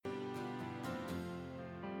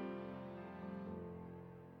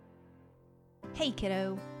Hey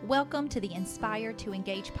kiddo, welcome to the Inspire to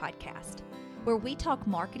Engage podcast, where we talk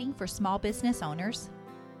marketing for small business owners,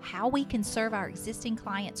 how we can serve our existing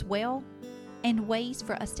clients well, and ways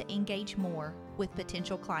for us to engage more with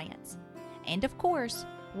potential clients. And of course,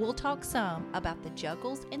 we'll talk some about the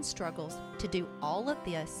juggles and struggles to do all of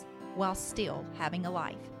this while still having a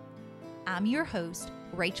life. I'm your host,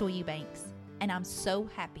 Rachel Eubanks, and I'm so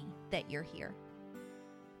happy that you're here.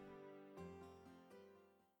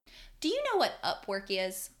 Do you know what Upwork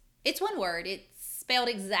is? It's one word. It's spelled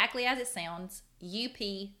exactly as it sounds,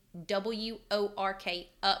 Upwork,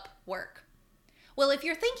 Upwork. Well, if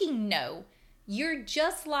you're thinking no, you're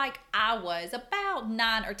just like I was about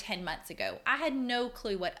 9 or 10 months ago. I had no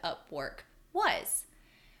clue what Upwork was.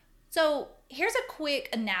 So here's a quick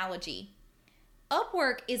analogy.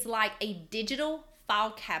 Upwork is like a digital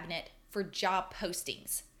file cabinet for job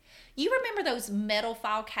postings. You remember those metal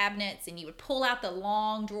file cabinets, and you would pull out the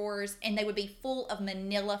long drawers and they would be full of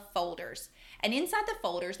manila folders. And inside the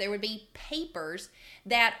folders, there would be papers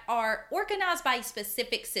that are organized by a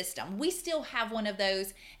specific system. We still have one of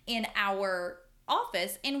those in our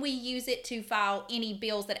office, and we use it to file any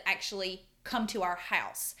bills that actually come to our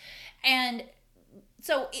house. And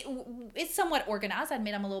so it's somewhat organized. I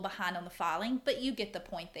admit I'm a little behind on the filing, but you get the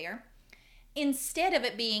point there. Instead of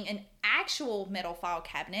it being an actual metal file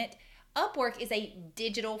cabinet, Upwork is a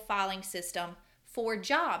digital filing system for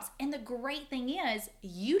jobs. And the great thing is,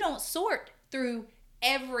 you don't sort through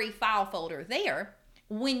every file folder there.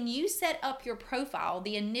 When you set up your profile,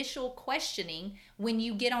 the initial questioning, when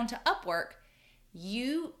you get onto Upwork,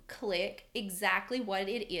 you click exactly what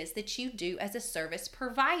it is that you do as a service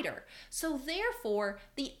provider. So therefore,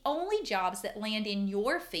 the only jobs that land in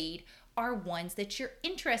your feed are ones that you're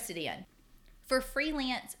interested in. For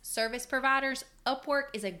freelance service providers, Upwork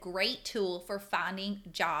is a great tool for finding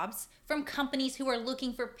jobs from companies who are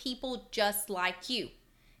looking for people just like you.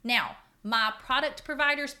 Now, my product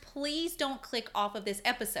providers, please don't click off of this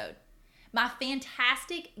episode. My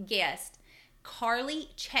fantastic guest,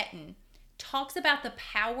 Carly Chetin, talks about the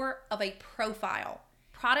power of a profile.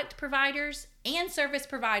 Product providers and service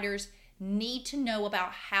providers need to know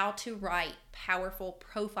about how to write powerful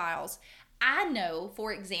profiles. I know,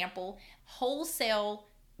 for example, wholesale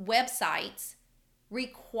websites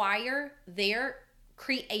require their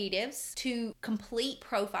creatives to complete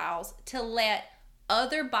profiles to let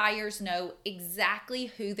other buyers know exactly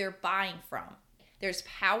who they're buying from. There's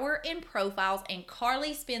power in profiles, and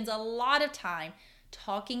Carly spends a lot of time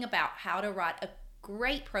talking about how to write a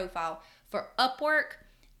great profile for Upwork,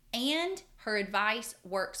 and her advice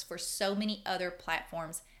works for so many other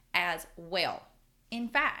platforms as well. In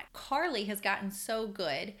fact, Carly has gotten so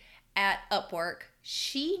good at Upwork,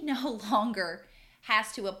 she no longer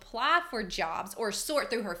has to apply for jobs, or sort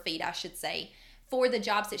through her feed, I should say, for the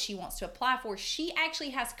jobs that she wants to apply for. She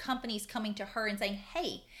actually has companies coming to her and saying,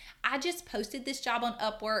 hey, I just posted this job on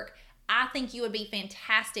Upwork. I think you would be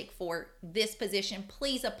fantastic for this position.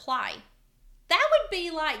 Please apply. That would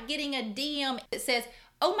be like getting a DM that says,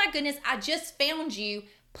 oh my goodness, I just found you.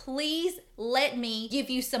 Please let me give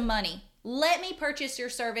you some money. Let me purchase your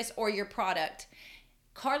service or your product.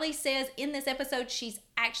 Carly says in this episode, she's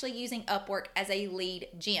actually using Upwork as a lead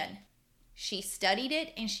gen. She studied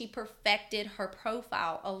it and she perfected her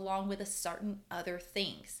profile along with a certain other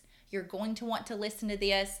things. You're going to want to listen to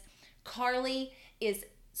this. Carly is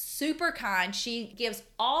super kind. She gives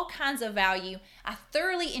all kinds of value. I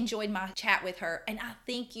thoroughly enjoyed my chat with her, and I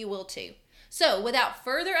think you will too. So without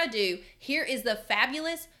further ado, here is the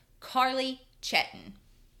fabulous Carly Chetin.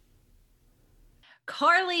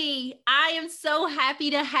 Carly, I am so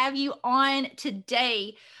happy to have you on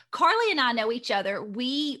today. Carly and I know each other.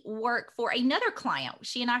 We work for another client.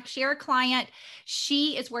 She and I share a client.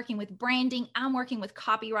 She is working with branding. I'm working with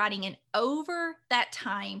copywriting. And over that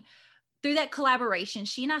time, through that collaboration,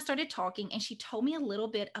 she and I started talking, and she told me a little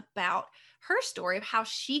bit about her story of how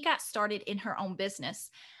she got started in her own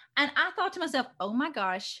business. And I thought to myself, oh my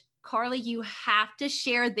gosh, Carly, you have to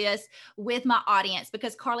share this with my audience,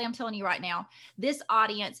 because Carly, I'm telling you right now, this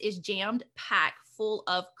audience is jammed packed full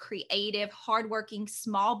of creative, hardworking,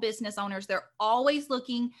 small business owners. They're always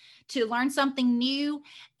looking to learn something new.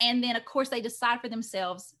 And then of course they decide for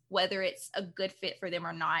themselves whether it's a good fit for them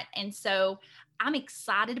or not. And so I'm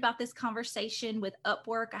excited about this conversation with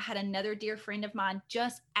Upwork. I had another dear friend of mine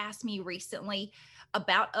just ask me recently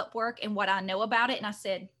about Upwork and what I know about it. And I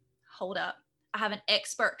said, hold up. I have an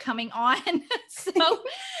expert coming on. So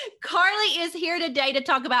Carly is here today to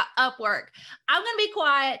talk about Upwork. I'm going to be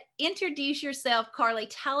quiet. Introduce yourself, Carly.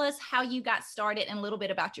 Tell us how you got started and a little bit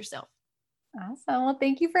about yourself. Awesome. Well,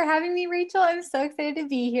 thank you for having me, Rachel. I'm so excited to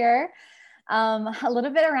be here. A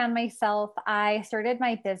little bit around myself. I started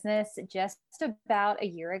my business just about a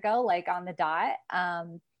year ago, like on the dot.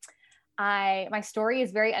 My story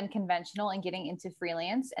is very unconventional in getting into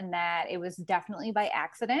freelance, and that it was definitely by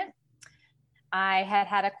accident. I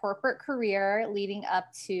had a corporate career leading up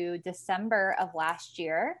to December of last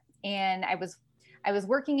year, and I was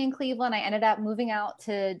working in Cleveland. I ended up moving out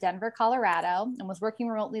to Denver, Colorado, and was working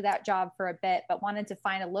remotely that job for a bit, but wanted to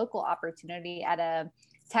find a local opportunity at a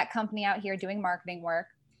tech company out here doing marketing work.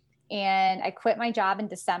 And I quit my job in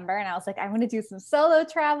December, and I was like, I want to do some solo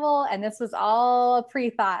travel. And this was all a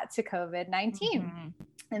pre-thought to COVID-19. Mm-hmm.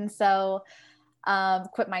 And so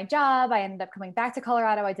quit my job. I ended up coming back to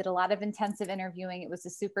Colorado. I did a lot of intensive interviewing. It was a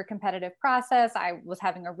super competitive process. I was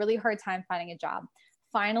having a really hard time finding a job.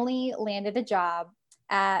 Finally landed a job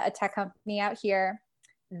at a tech company out here.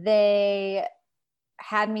 They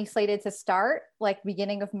had me slated to start like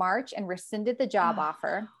beginning of March and rescinded the job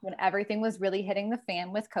offer when everything was really hitting the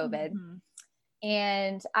fan with COVID. Mm-hmm.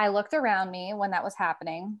 And I looked around me when that was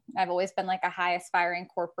happening. I've always been like a high aspiring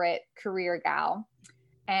corporate career gal,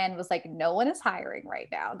 and was like, no one is hiring right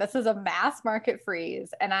now. This is a mass market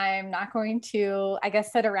freeze. And I'm not going to, I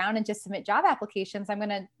guess, sit around and just submit job applications. I'm going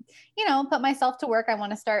to, put myself to work. I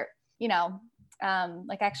want to start,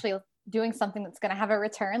 like actually doing something that's going to have a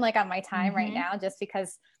return like on my time mm-hmm. right now, just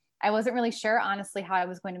because I wasn't really sure, honestly, how I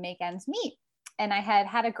was going to make ends meet. And I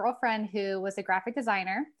had a girlfriend who was a graphic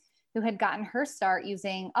designer who had gotten her start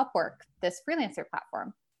using Upwork, this freelancer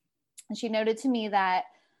platform. And she noted to me that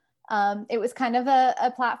it was kind of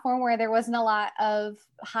a platform where there wasn't a lot of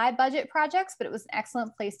high budget projects, but it was an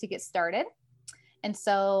excellent place to get started. And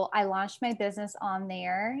so I launched my business on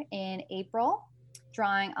there in April,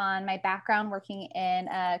 drawing on my background working in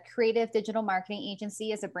a creative digital marketing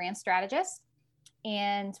agency as a brand strategist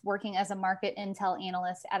and working as a market intel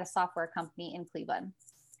analyst at a software company in Cleveland.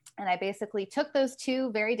 And I basically took those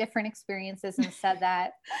two very different experiences and said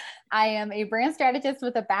that I am a brand strategist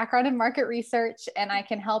with a background in market research, and I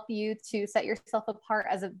can help you to set yourself apart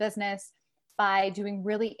as a business by doing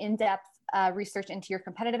really in-depth research into your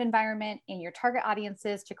competitive environment and your target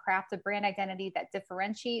audiences to craft a brand identity that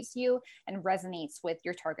differentiates you and resonates with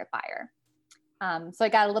your target buyer. So I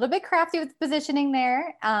got a little bit crafty with the positioning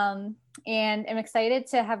there, and I'm excited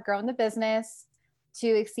to have grown the business to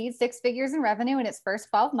exceed 6 figures in revenue in its first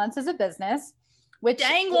 12 months as a business, which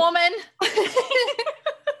dang woman,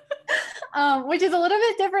 which is a little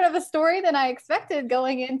bit different of a story than I expected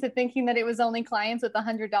going into thinking that it was only clients with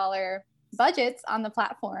 $100 budgets on the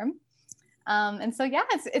platform. And so, yeah,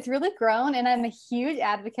 it's really grown, and I'm a huge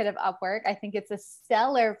advocate of Upwork. I think it's a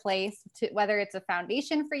stellar place to, whether it's a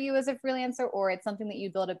foundation for you as a freelancer or it's something that you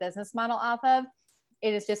build a business model off of.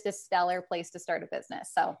 It is just a stellar place to start a business.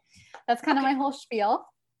 So that's kind of my whole spiel.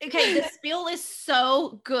 Okay, the spiel is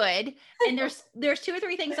so good. And there's 2 or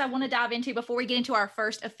 3 things I want to dive into before we get into our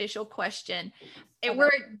first official question. And we're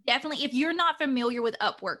definitely, if you're not familiar with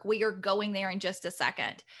Upwork, we are going there in just a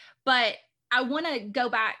second. But I want to go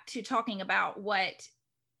back to talking about what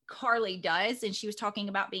Carly does. And she was talking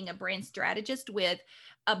about being a brand strategist with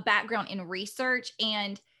a background in research.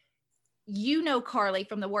 And Carly,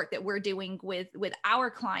 from the work that we're doing with our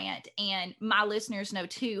client, and my listeners know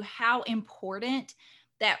too, how important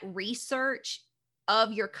that research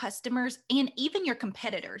of your customers and even your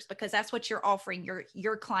competitors, because that's what you're offering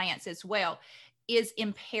your clients as well, is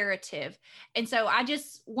imperative. And so I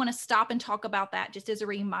just want to stop and talk about that just as a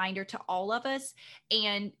reminder to all of us.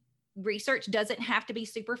 And research doesn't have to be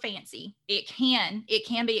super fancy. It can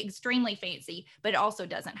be extremely fancy, but it also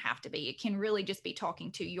doesn't have to be. It can really just be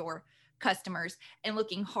talking to your customers and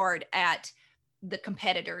looking hard at the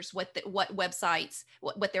competitors, what their website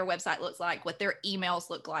looks like, what their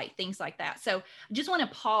emails look like, things like that. So I just want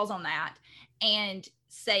to pause on that and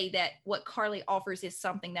say that what Carly offers is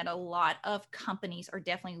something that a lot of companies are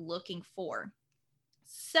definitely looking for.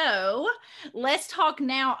 So let's talk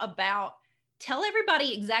now about, tell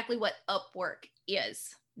everybody exactly what Upwork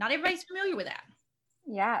is. Not everybody's familiar with that.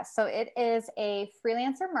 Yeah, so it is a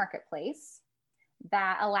freelancer marketplace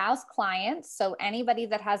that allows clients, so anybody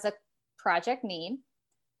that has a project need,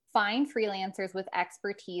 find freelancers with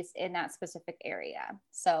expertise in that specific area.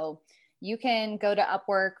 So you can go to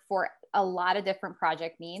Upwork for a lot of different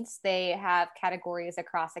project needs. They have categories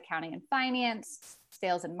across accounting and finance,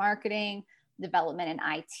 sales and marketing, development and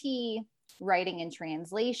IT, writing and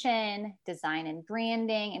translation, design and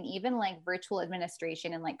branding, and even like virtual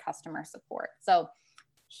administration and like customer support. So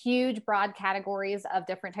huge, broad categories of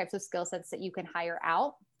different types of skill sets that you can hire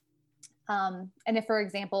out. And if, for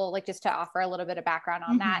example, like just to offer a little bit of background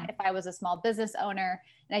on that, if I was a small business owner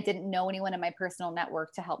and I didn't know anyone in my personal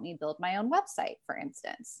network to help me build my own website, for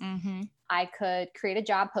instance, I could create a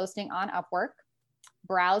job posting on Upwork,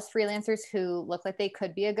 browse freelancers who look like they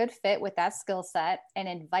could be a good fit with that skill set and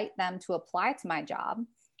invite them to apply to my job.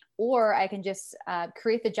 Or I can just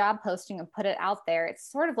create the job posting and put it out there. It's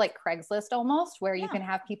sort of like Craigslist almost, where you can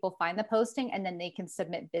have people find the posting and then they can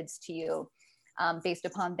submit bids to you based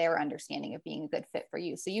upon their understanding of being a good fit for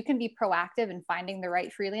you. So you can be proactive in finding the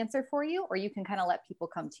right freelancer for you, or you can kind of let people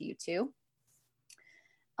come to you too.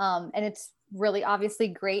 And it's really obviously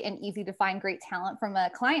great and easy to find great talent from a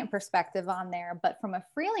client perspective on there. But from a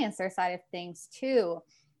freelancer side of things too,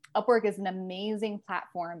 Upwork is an amazing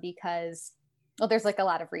platform because, well, there's like a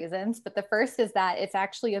lot of reasons, but the first is that it's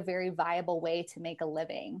actually a very viable way to make a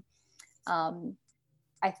living.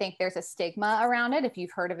 I think there's a stigma around it, if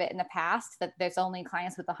you've heard of it in the past, that there's only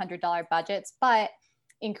clients with $100 budgets, but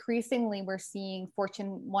increasingly we're seeing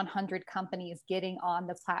Fortune 100 companies getting on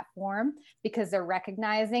the platform because they're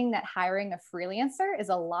recognizing that hiring a freelancer is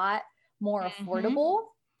a lot more affordable.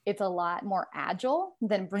 It's a lot more agile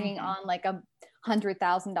than bringing on like a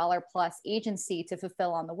 $100,000 plus agency to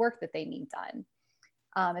fulfill on the work that they need done.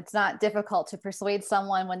 It's not difficult to persuade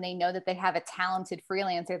someone when they know that they have a talented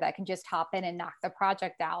freelancer that can just hop in and knock the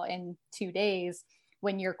project out in 2 days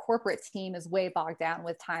when your corporate team is way bogged down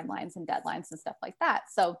with timelines and deadlines and stuff like that.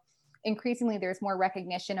 So increasingly, there's more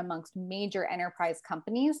recognition amongst major enterprise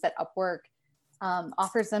companies that Upwork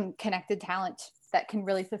offers them connected talent that can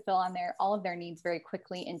really fulfill on all of their needs very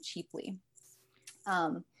quickly and cheaply.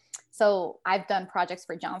 So I've done projects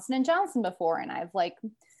for Johnson & Johnson before, and I've like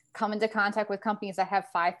come into contact with companies that have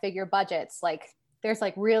 5-figure budgets. Like there's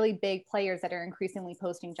like really big players that are increasingly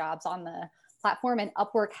posting jobs on the platform, and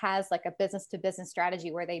Upwork has like a business to business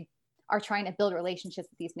strategy where they are trying to build relationships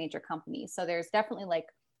with these major companies. So there's definitely like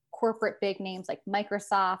corporate big names like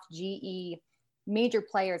Microsoft, GE, major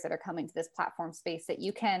players that are coming to this platform space that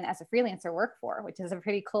you can, as a freelancer, work for, which is a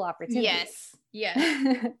pretty cool opportunity.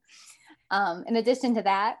 Yes. In addition to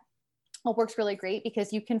that, Upwork's really great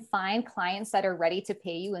because you can find clients that are ready to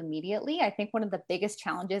pay you immediately. I think one of the biggest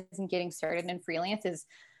challenges in getting started in freelance is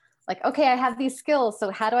like, okay, I have these skills,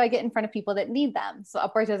 so how do I get in front of people that need them? So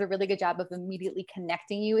Upwork does a really good job of immediately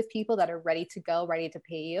connecting you with people that are ready to go, ready to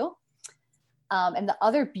pay you. And the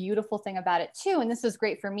other beautiful thing about it too, and this was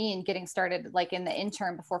great for me in getting started, like in the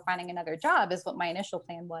interim before finding another job, is what my initial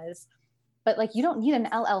plan was. But like, you don't need an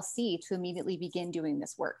LLC to immediately begin doing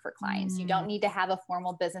this work for clients. You don't need to have a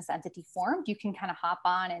formal business entity formed. You can kind of hop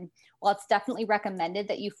on, and while it's definitely recommended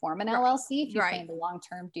that you form an LLC if you plan to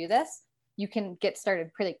long-term do this, you can get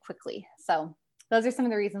started pretty quickly. So those are some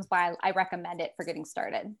of the reasons why I recommend it for getting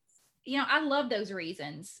started. You know, I love those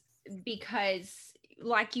reasons because,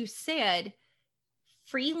 like you said,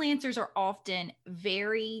 freelancers are often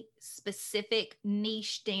very specific,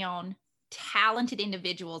 niche down, talented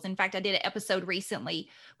individuals. In fact, I did an episode recently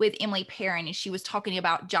with Emily Perrin, and she was talking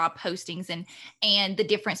about job postings and the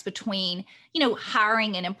difference between, you know,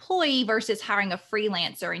 hiring an employee versus hiring a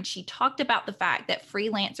freelancer. And she talked about the fact that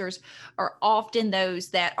freelancers are often those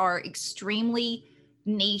that are extremely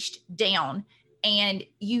niched down, and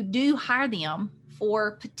you do hire them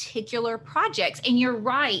for particular projects. And you're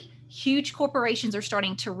right, huge corporations are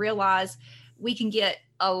starting to realize we can get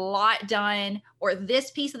a lot done, or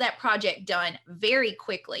this piece of that project done very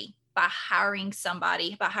quickly by hiring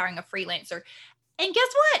somebody, by hiring a freelancer. And guess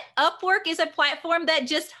what? Upwork is a platform that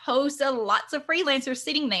just hosts lots of freelancers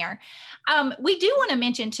sitting there. We do want to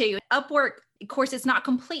mention too, Upwork, of course, it's not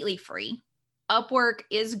completely free. Upwork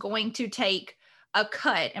is going to take a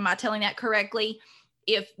cut. Am I telling that correctly?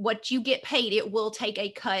 If what you get paid, it will take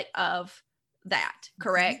a cut of that,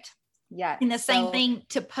 correct? Yeah. And the same thing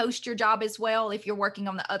to post your job as well, if you're working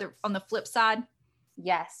on the flip side.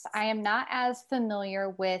 Yes. I am not as familiar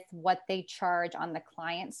with what they charge on the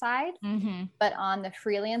client side, but on the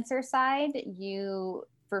freelancer side,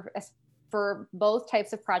 for both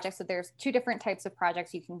types of projects. So there's 2 different types of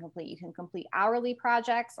projects you can complete. You can complete hourly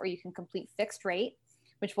projects, or you can complete fixed rate,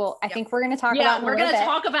 which I think we're going to talk about. We're going to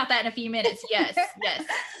talk about that in a few minutes. Yes. Yes.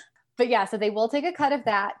 But yeah, so they will take a cut of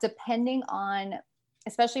that depending on,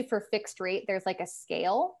 especially for fixed rate, there's like a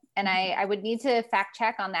scale. And I would need to fact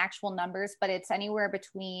check on the actual numbers, but it's anywhere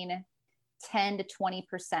between 10 to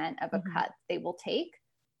 20% of a cut they will take.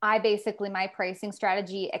 My pricing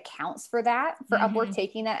strategy accounts for that, for Upwork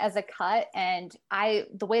taking that as a cut. And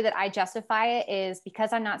the way that I justify it is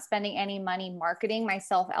because I'm not spending any money marketing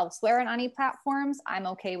myself elsewhere on any platforms, I'm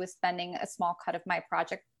okay with spending a small cut of my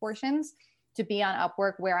project portions to be on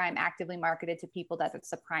Upwork, where I'm actively marketed to people that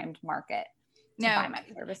it's a primed market. to buy my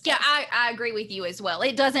services. Yeah, I agree with you as well.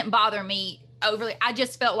 It doesn't bother me overly. I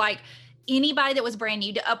just felt like anybody that was brand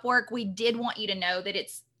new to Upwork, we did want you to know that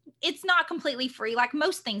it's not completely free. Like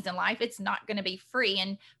most things in life, it's not going to be free.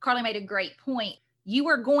 And Carly made a great point. You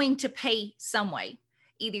are going to pay some way.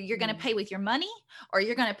 Either you're going to pay with your money or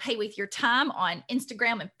you're going to pay with your time on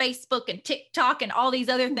Instagram and Facebook and TikTok and all these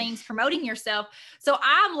other things promoting yourself. So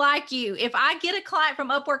I'm like you. If I get a client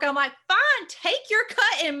from Upwork, I'm like, fine, take your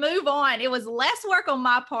cut and move on. It was less work on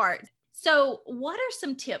my part. So what are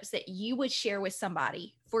some tips that you would share with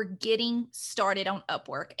somebody for getting started on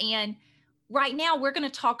Upwork? And right now we're going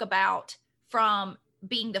to talk about from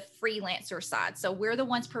being the freelancer side. So we're the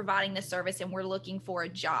ones providing the service and we're looking for a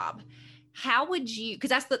job. How would you, because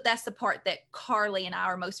that's the part that Carly and I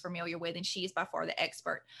are most familiar with, and she is by far the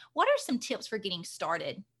expert. What are some tips for getting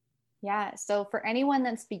started? Yeah. So for anyone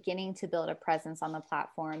that's beginning to build a presence on the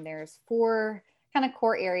platform, there's 4 kind of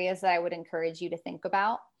core areas that I would encourage you to think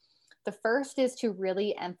about. The first is to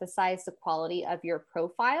really emphasize the quality of your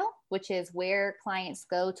profile, which is where clients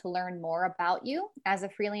go to learn more about you as a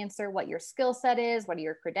freelancer, what your skill set is, what are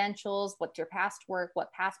your credentials, what's your past work,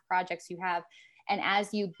 what past projects you have. And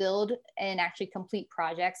as you build and actually complete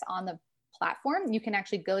projects on the platform, you can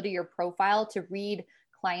actually go to your profile to read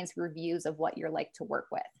clients' reviews of what you're like to work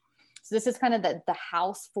with. So this is kind of the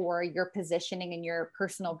house for your positioning and your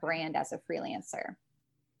personal brand as a freelancer.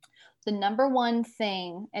 The number one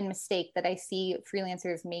thing and mistake that I see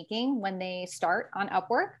freelancers making when they start on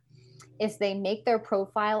Upwork is they make their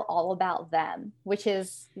profile all about them, which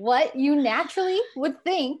is what you naturally would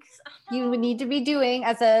think you would need to be doing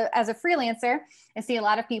as a freelancer. I see a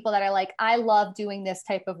lot of people that are like, I love doing this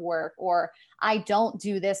type of work, or I don't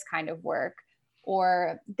do this kind of work,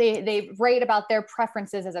 or they write about their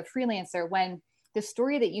preferences as a freelancer, when the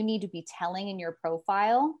story that you need to be telling in your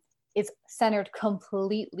profile is centered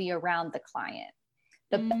completely around the client.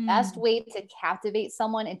 The best way to captivate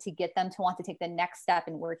someone and to get them to want to take the next step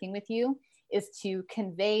in working with you is to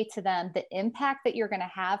convey to them the impact that you're going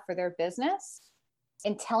to have for their business,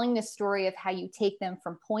 and telling the story of how you take them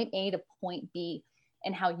from point A to point B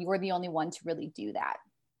and how you're the only one to really do that.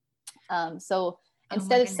 So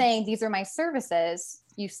instead of saying, these are my services,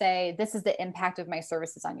 you say, this is the impact of my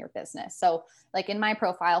services on your business. So like in my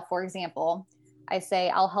profile, for example, I say,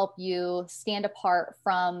 I'll help you stand apart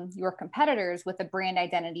from your competitors with a brand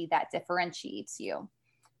identity that differentiates you.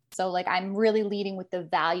 So like I'm really leading with the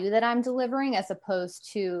value that I'm delivering as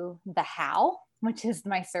opposed to the how, which is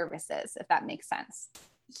my services, if that makes sense.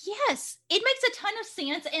 Yes, it makes a ton of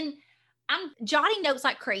sense. And I'm jotting notes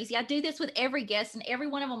like crazy. I do this with every guest and every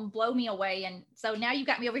one of them blow me away. And so now you've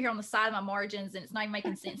got me over here on the side of my margins and it's not even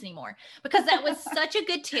making sense anymore, because that was such a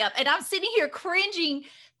good tip. And I'm sitting here cringing,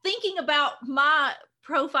 thinking about my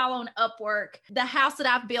profile on Upwork. The house that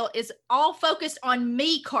I've built is all focused on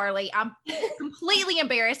me, Carly. I'm completely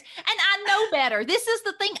embarrassed. And I know better. This is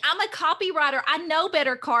the thing. I'm a copywriter. I know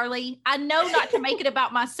better, Carly. I know not to make it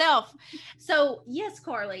about myself. So yes,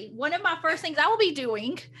 Carly, one of my first things I will be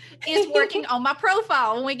doing is working on my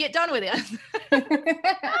profile when we get done with it.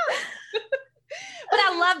 But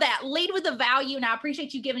I love that. Lead with the value. And I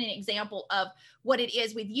appreciate you giving an example of what it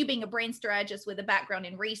is with you being a brand strategist with a background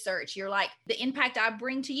in research. You're like, the impact I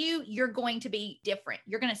bring to you, you're going to be different.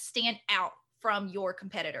 You're going to stand out from your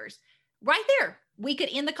competitors. Right there. We could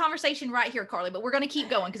end the conversation right here, Carly, but we're going to keep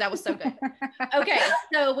going because that was so good. Okay.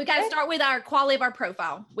 So we got to start with our quality of our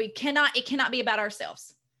profile. It cannot be about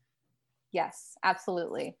ourselves. Yes,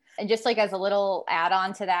 absolutely. And just like as a little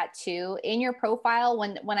add-on to that too, in your profile,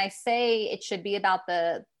 when I say it should be about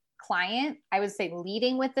the client, I would say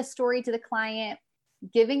leading with the story to the client,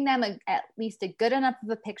 giving them at least a good enough of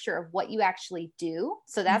a picture of what you actually do.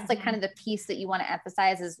 So that's like kind of the piece that you want to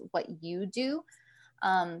emphasize is what you do.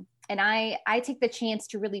 And I take the chance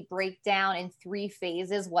to really break down in 3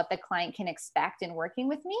 phases what the client can expect in working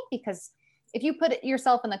with me, because if you put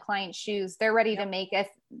yourself in the client's shoes, they're ready to make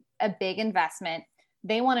a big investment.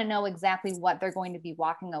 They want to know exactly what they're going to be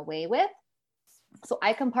walking away with. So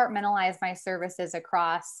I compartmentalize my services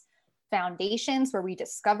across foundations, where we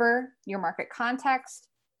discover your market context,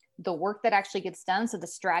 the work that actually gets done, so the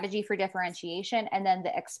strategy for differentiation, and then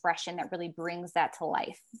the expression that really brings that to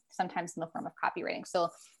life, sometimes in the form of copywriting. So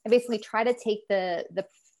I basically try to take the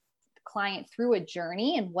client through a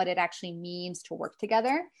journey and what it actually means to work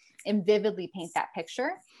together and vividly paint that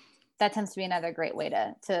picture. That tends to be another great way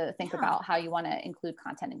to think about how you want to include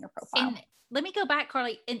content in your profile. And let me go back,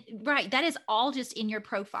 Carly. And right, that is all just in your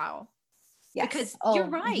profile. Yes. Because you're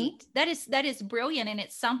right. That is brilliant. And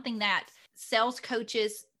it's something that sales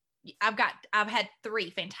coaches I've had 3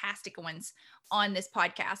 fantastic ones on this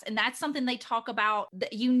podcast. And that's something they talk about,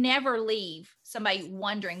 that you never leave somebody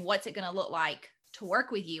wondering what's it going to look like to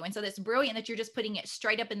work with you. And so that's brilliant that you're just putting it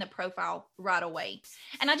straight up in the profile right away.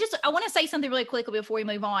 And I want to say something really quickly before we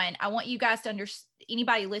move on. I want you guys to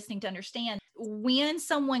anybody listening to understand, when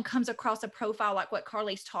someone comes across a profile like what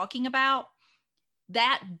Carly's talking about,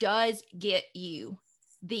 that does get you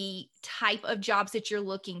the type of jobs that you're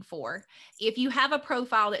looking for. If you have a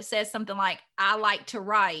profile that says something like, I like to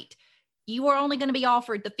write, you are only going to be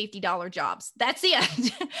offered the $50 jobs. That's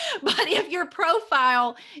it. But if your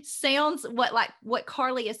profile sounds what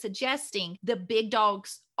Carly is suggesting, the big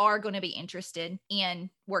dogs are going to be interested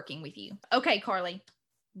in working with you. Okay, Carly,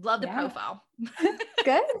 love the profile.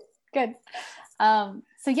 Good.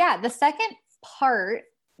 So yeah, the second part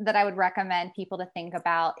that I would recommend people to think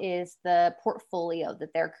about is the portfolio that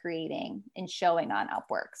they're creating and showing on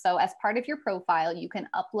Upwork. So as part of your profile, you can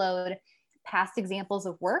upload past examples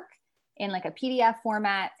of work in like a PDF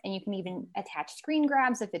format, and you can even attach screen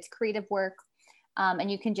grabs if it's creative work.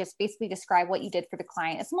 And you can just basically describe what you did for the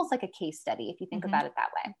client. It's almost like a case study if you think about it that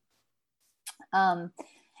way.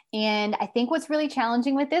 And I think what's really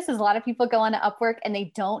challenging with this is a lot of people go on to Upwork and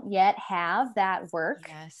they don't yet have that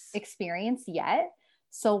work experience yet.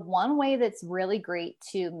 So one way that's really great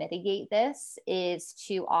to mitigate this is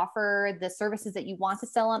to offer the services that you want to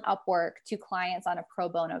sell on Upwork to clients on a pro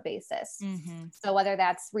bono basis. So whether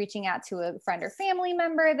that's reaching out to a friend or family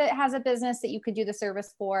member that has a business that you could do the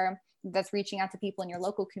service for, that's reaching out to people in your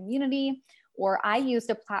local community, or I used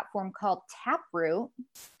a platform called Taproot,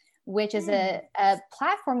 which is a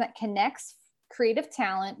platform that connects creative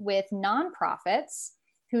talent with nonprofits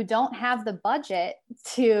who don't have the budget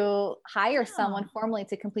to hire someone formally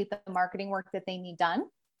to complete the marketing work that they need done.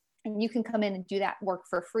 And you can come in and do that work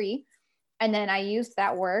for free. And then I used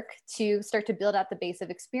that work to start to build out the base of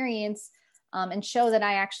experience and show that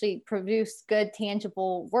I actually produce good,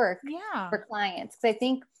 tangible work for clients. Because I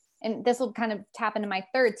think, and this will kind of tap into my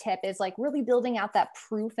third tip, is like really building out that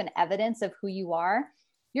proof and evidence of who you are.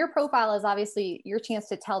 Your profile is obviously your chance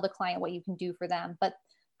to tell the client what you can do for them, but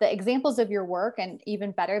the examples of your work, and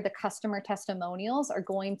even better, the customer testimonials, are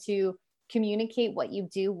going to communicate what you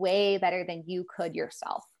do way better than you could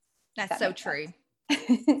yourself. That's so true.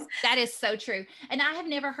 That is so true. And I have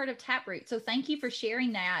never heard of Taproot. So thank you for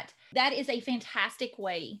sharing that. That is a fantastic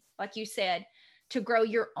way, like you said, to grow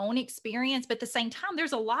your own experience. But at the same time,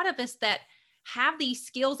 there's a lot of us that have these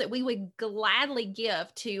skills that we would gladly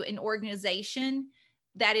give to an organization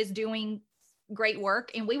that is doing great work,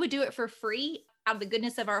 and we would do it for free out of the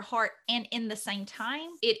goodness of our heart. And in the same time,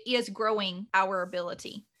 it is growing our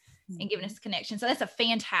ability and giving us connection. So that's a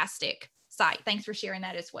fantastic site. Thanks for sharing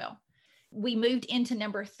that as well. We moved into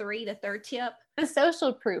number 3, the third tip. The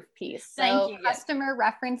social proof piece. Thank you. Customer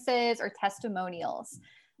references or testimonials.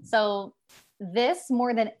 So this,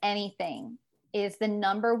 more than anything, is the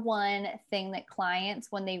number one thing that clients,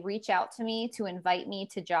 when they reach out to me to invite me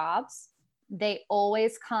to jobs, they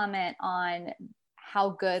always comment on how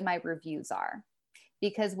good my reviews are.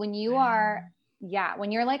 Because when you are,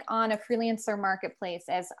 when you're like on a freelancer marketplace,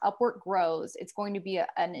 as Upwork grows, it's going to be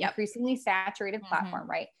an increasingly saturated platform,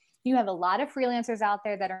 right? You have a lot of freelancers out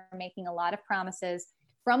there that are making a lot of promises.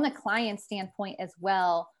 From the client standpoint as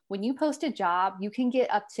well, when you post a job, you can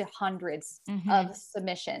get up to hundreds of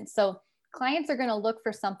submissions. So clients are going to look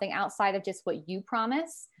for something outside of just what you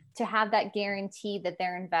promise to have that guarantee that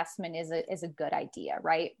their investment is a good idea,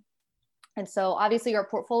 right? And so obviously your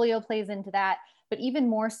portfolio plays into that, but even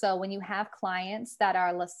more so when you have clients that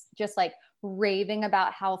are just like raving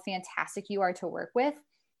about how fantastic you are to work with,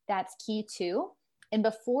 that's key too. And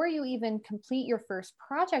before you even complete your first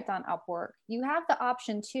project on Upwork, you have the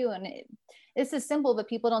option too, and this is simple, but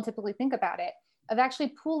people don't typically think about it, of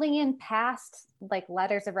actually pulling in past like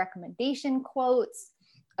letters of recommendation quotes,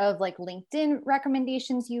 of like LinkedIn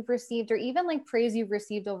recommendations you've received, or even like praise you've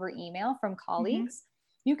received over email from colleagues.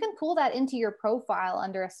 You can pull that into your profile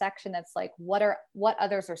under a section that's like, what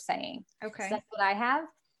others are saying. Okay. So that's what I have.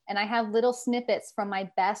 And I have little snippets from my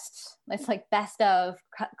best of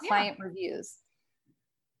client reviews.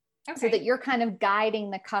 Okay. So that you're kind of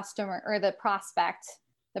guiding the customer or the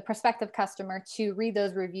prospective customer to read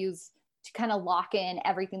those reviews to kind of lock in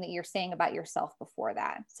everything that you're saying about yourself before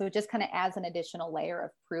that. So it just kind of adds an additional layer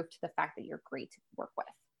of proof to the fact that you're great to work with.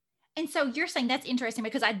 And so you're saying that's interesting,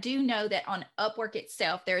 because I do know that on Upwork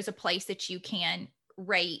itself, there is a place that you can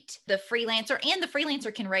rate the freelancer, and the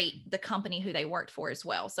freelancer can rate the company who they worked for as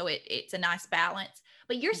well. So it's a nice balance.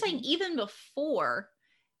 But you're saying even before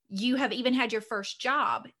you have even had your first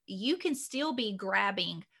job, you can still be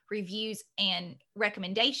grabbing reviews and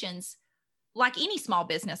recommendations like any small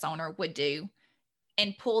business owner would do,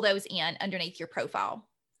 and pull those in underneath your profile.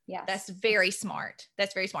 Yes. That's very smart.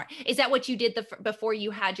 That's very smart. Is that what you did before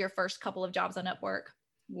you had your first couple of jobs on Upwork?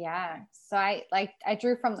 Yeah. So I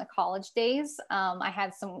drew from the college days. I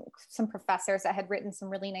had some professors that had written some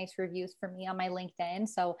really nice reviews for me on my LinkedIn.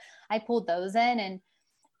 So I pulled those in, and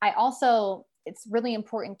I also, it's really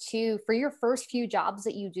important too, for your first few jobs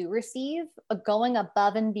that you do receive, going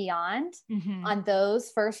above and beyond on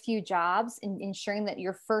those first few jobs and ensuring that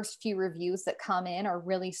your first few reviews that come in are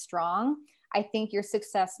really strong. I think your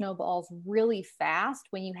success snowballs really fast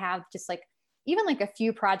when you have just like, even like a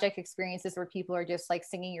few project experiences where people are just like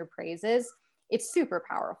singing your praises. It's super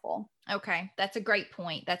powerful. Okay. That's a great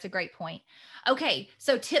point. That's a great point. Okay.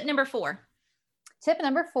 So tip number 4. Tip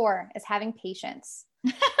number 4 is having patience.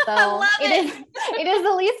 So it is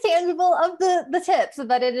the least tangible of the tips,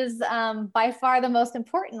 but it is by far the most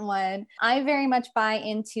important one. I very much buy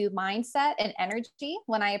into mindset and energy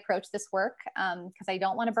when I approach this work, because I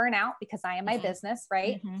don't want to burn out, because I am my business,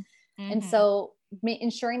 right? And so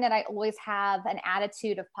ensuring that I always have an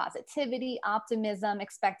attitude of positivity, optimism,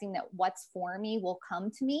 expecting that what's for me will come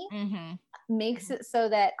to me, makes it so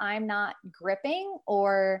that I'm not gripping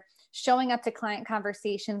or showing up to client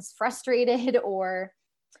conversations frustrated or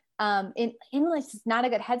in just not a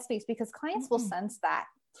good headspace, because clients will sense that.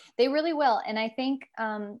 They really will. And I think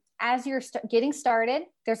as you're getting started,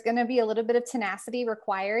 there's going to be a little bit of tenacity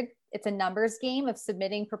required. It's a numbers game of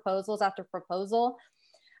submitting proposals after proposal.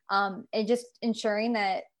 And just ensuring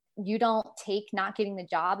that you don't take not getting the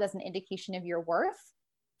job as an indication of your worth.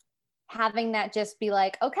 Having that just be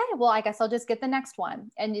like, okay, well, I guess I'll just get the next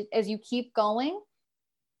one. And as you keep going,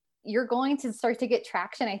 you're going to start to get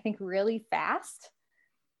traction, I think, really fast.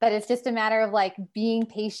 But it's just a matter of like being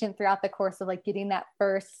patient throughout the course of like getting that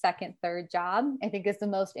first, second, third job, I think is the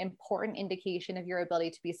most important indication of your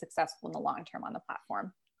ability to be successful in the long term on the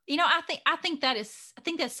platform. You know, I think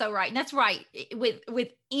that's so right. And that's right with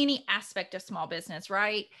any aspect of small business,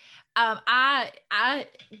 right? I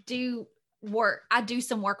do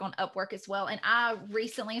some work on Upwork as well. And I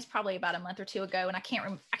recently, it's probably about a month or two ago, and I can't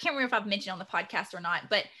remember if I've mentioned on the podcast or not,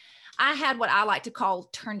 but I had what I like to call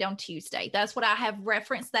Turn Down Tuesday. That's what I have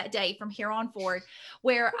referenced that day from here on forward,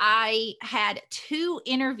 where I had 2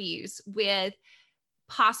 interviews with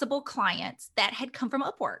possible clients that had come from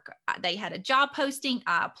Upwork. They had a job posting.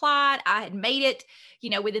 I applied. I had made it,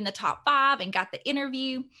 within the top 5 and got the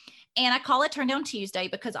interview. And I call it Turn Down Tuesday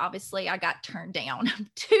because obviously I got turned down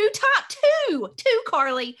top two,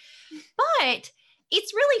 Carly. But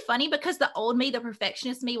it's really funny because the old me, the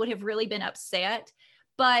perfectionist me, would have really been upset.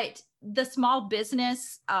 But the small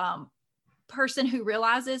business person who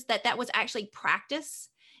realizes that was actually practice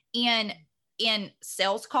in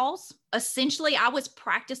sales calls. Essentially, I was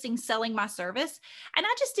practicing selling my service, and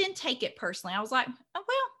I just didn't take it personally. I was like, oh,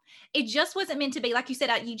 well, it just wasn't meant to be. Like you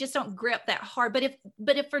said, you just don't grip that hard.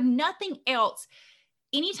 But if for nothing else,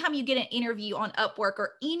 anytime you get an interview on Upwork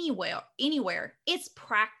or anywhere, it's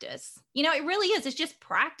practice. It really is. It's just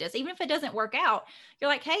practice. Even if it doesn't work out, you're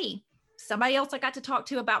like, hey, somebody else I got to talk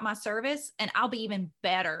to about my service, and I'll be even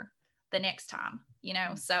better the next time,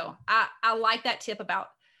 So I like that tip about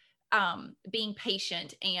being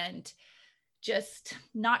patient and just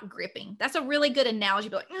not gripping. That's a really good analogy,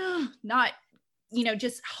 but not,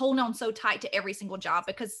 just holding on so tight to every single job,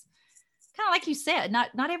 because kind of like you said,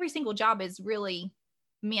 not every single job is really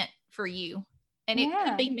meant for you, and it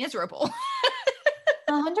could be miserable.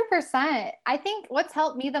 100%. I think what's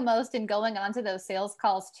helped me the most in going on to those sales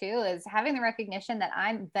calls too is having the recognition that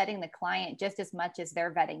I'm vetting the client just as much as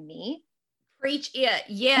they're vetting me. Preach it.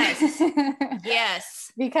 Yes.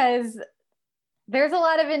 Yes. Because there's a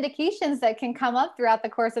lot of indications that can come up throughout the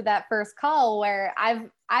course of that first call where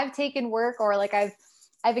I've taken work, or like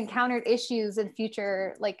I've encountered issues in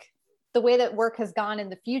future, like the way that work has gone in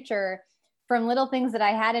the future, from little things that I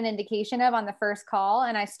had an indication of on the first call,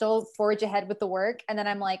 and I still forge ahead with the work. And then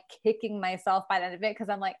I'm like kicking myself by the end of it, because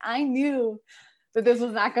I'm like, I knew that this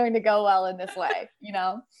was not going to go well in this way,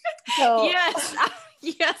 So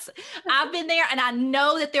yes, I've been there. And I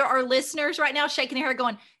know that there are listeners right now shaking their head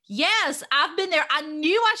going, yes, I've been there. I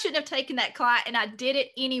knew I shouldn't have taken that client, and I did it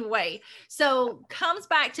anyway. So comes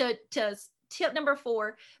back to tip number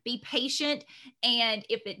 4, be patient. And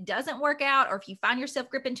if it doesn't work out, or if you find yourself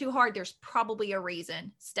gripping too hard, there's probably a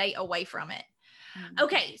reason. Stay away from it.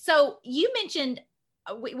 Okay. So you mentioned,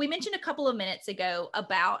 we mentioned a couple of minutes ago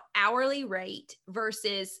about hourly rate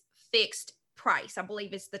versus fixed price, I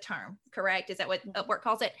believe is the term, correct? Is that what Upwork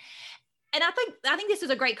calls it? And I think this is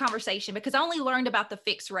a great conversation, because I only learned about the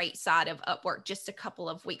fixed rate side of Upwork just a couple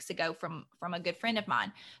of weeks ago from a good friend of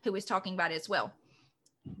mine who was talking about it as well.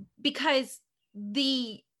 because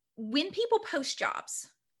when people post jobs,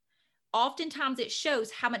 oftentimes it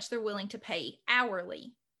shows how much they're willing to pay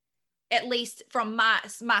hourly, at least from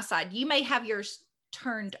my side. You may have yours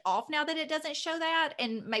turned off now that it doesn't show that,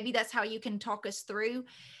 and maybe that's how you can talk us through.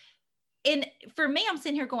 And for me, I'm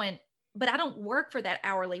sitting here going, but I don't work for that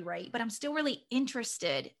hourly rate, but I'm still really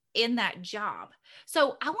interested in that job.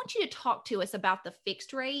 So I want you to talk to us about the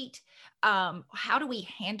fixed rate. How do we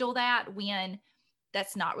handle that when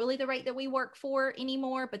that's not really the rate that we work for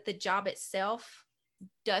anymore, but the job itself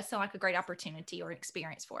does sound like a great opportunity or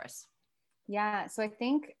experience for us? Yeah. So I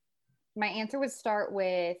think my answer would start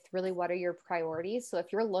with really, what are your priorities? So if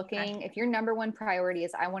you're looking, if your number one priority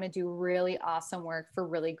is, I want to do really awesome work for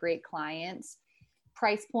really great clients,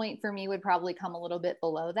 price point for me would probably come a little bit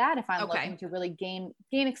below that. If I'm looking to really gain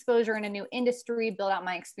exposure in a new industry, build out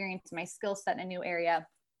my experience, my skill set in a new area,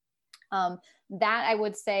 that I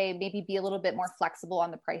would say maybe be a little bit more flexible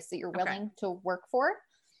on the price that you're willing to work for.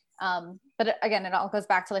 But again, it all goes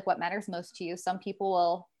back to like what matters most to you. Some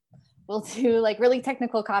people will do like really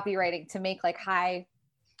technical copywriting to make like high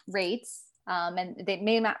rates. And they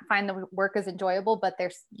may not find the work as enjoyable, but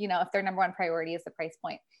there's, if their number one priority is the price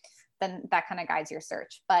point, then that kind of guides your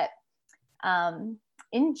search. But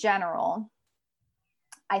in general,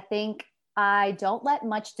 I think I don't let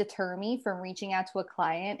much deter me from reaching out to a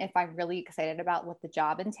client if I'm really excited about what the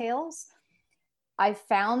job entails. I've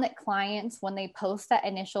found that clients, when they post that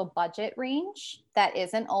initial budget range, that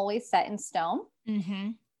isn't always set in stone.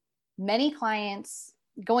 Mm-hmm. Many clients,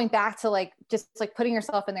 going back to like, just like putting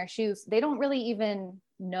yourself in their shoes, they don't really even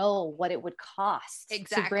know what it would cost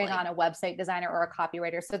to bring on a website designer or a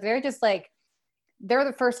copywriter. So they're just like, they're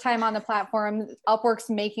the first time on the platform, Upwork's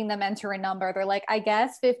making them enter a number. They're like, I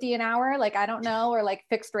guess 50 an hour, like, I don't know, or like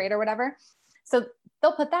fixed rate or whatever. So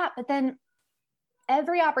they'll put that, but then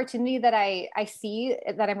every opportunity that I see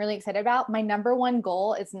that I'm really excited about, my number one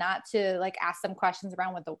goal is not to like ask them questions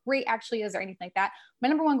around what the rate actually is or anything like that. My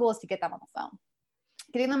number one goal is to get them on the phone,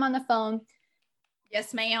 getting them on the phone.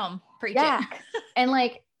 Yes, ma'am. Preach it. And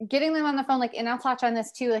like getting them on the phone, like, and I'll touch on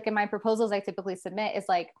this too, like in my proposals I typically submit is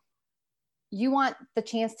like, you want the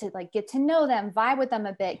chance to like get to know them, vibe with them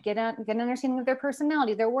a bit, get an understanding of their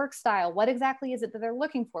personality, their work style. What exactly is it that they're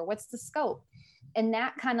looking for? What's the scope? And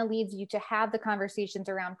that kind of leads you to have the conversations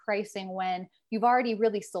around pricing when you've already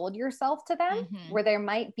really sold yourself to them, where they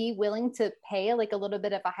might be willing to pay like a little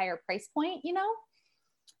bit of a higher price point,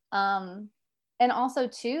 and also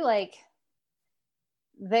too, like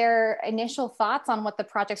their initial thoughts on what the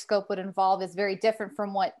project scope would involve is very different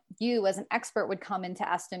from what you as an expert would come in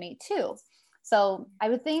to estimate too. So I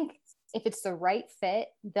would think if it's the right fit,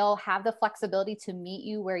 they'll have the flexibility to meet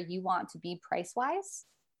you where you want to be price-wise.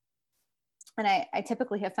 And I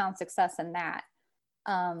typically have found success in that.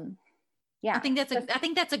 Yeah. I think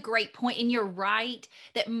that's a great point. And you're right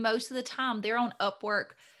that most of the time they're on Upwork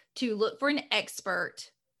to look for an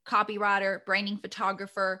expert copywriter, branding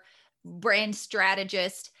photographer, brand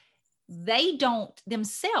strategist. They don't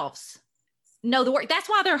themselves know the work. That's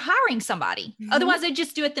why they're hiring somebody. Otherwise they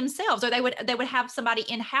just do it themselves, or they would have somebody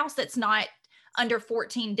in-house that's not under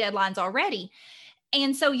 14 deadlines already.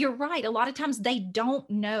 And so you're right. A lot of times they don't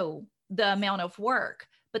know the amount of work,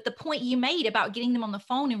 but the point you made about getting them on the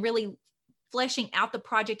phone and really fleshing out the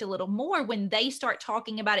project a little more, when they start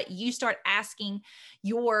talking about it, you start asking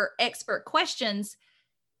your expert questions.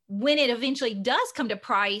 When it eventually does come to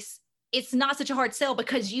price, it's not such a hard sell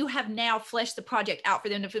because you have now fleshed the project out for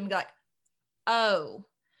them to be like, oh,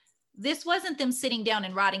 this wasn't them sitting down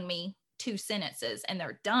and writing me 2 sentences and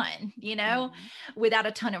they're done, without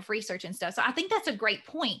a ton of research and stuff. So I think that's a great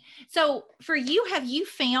point. So for you, have you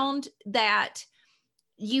found that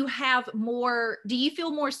you have do you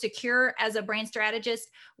feel more secure as a brand strategist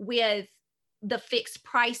with the fixed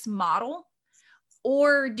price model,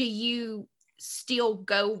 or do you still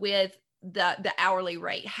go with the hourly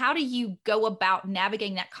rate? How do you go about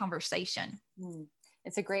navigating that conversation?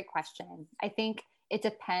 It's a great question. I think it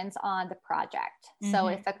depends on the project. So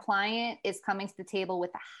if a client is coming to the table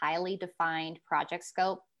with a highly defined project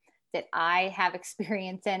scope that I have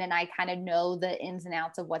experience in, and I kind of know the ins and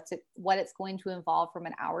outs of what it's going to involve from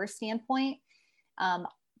an hour standpoint,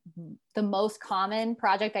 the most common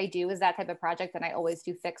project I do is that type of project, and I always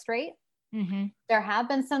do fixed rate. There have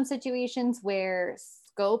been some situations where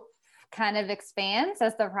scope kind of expands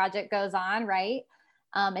as the project goes on, right?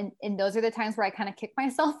 And those are the times where I kind of kick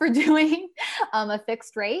myself for doing a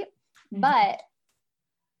fixed rate. But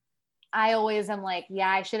I always am like, yeah,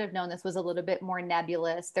 I should have known this was a little bit more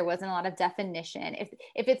nebulous. There wasn't a lot of definition.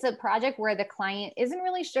 If it's a project where the client isn't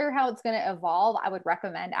really sure how it's going to evolve, I would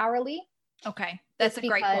recommend hourly. Okay. That's a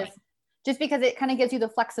great point. just because it kind of gives you the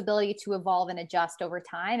flexibility to evolve and adjust over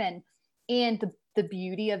time. And the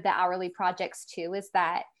beauty of the hourly projects too is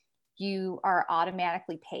that you are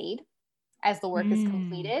automatically paid as the work is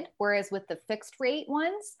completed. Whereas with the fixed rate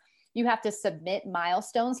ones, you have to submit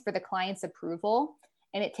milestones for the client's approval.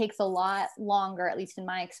 And it takes a lot longer, at least in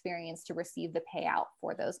my experience, to receive the payout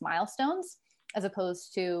for those milestones, as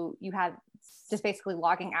opposed to you have just basically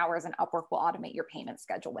logging hours and Upwork will automate your payment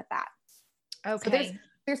schedule with that. Okay. So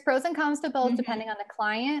there's pros and cons to both, depending on the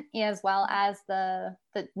client as well as the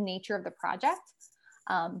nature of the project.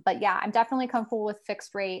 But yeah, I'm definitely comfortable with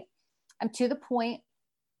fixed rate. I'm to the point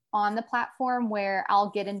on the platform where I'll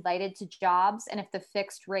get invited to jobs. And if the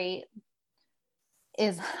fixed rate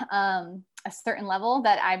is a certain level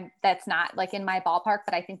that's not like in my ballpark,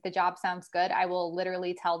 but I think the job sounds good, I will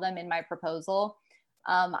literally tell them in my proposal,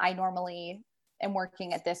 I normally am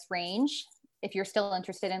working at this range. If you're still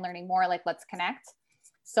interested in learning more, like, let's connect.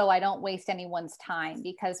 So I don't waste anyone's time,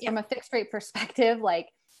 because from a fixed rate perspective, like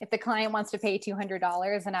if the client wants to pay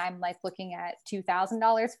 $200 and I'm like looking at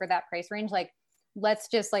 $2,000 for that price range, like, let's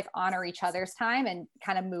just like honor each other's time and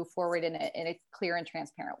kind of move forward in a clear and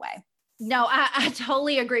transparent way. No, I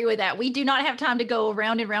totally agree with that. We do not have time to go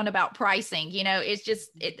around and round about pricing. You know, it's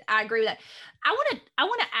just, I agree with that. I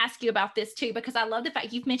want to ask you about this too, because I love the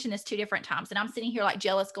fact you've mentioned this 2 different times, and I'm sitting here like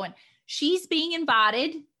jealous going, she's being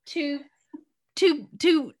invited to,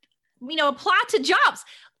 you know, apply to jobs.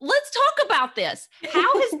 Let's talk about this.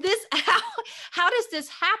 How is this, how does this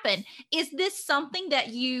happen? Is this something that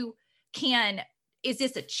you can, is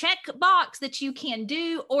this a checkbox that you can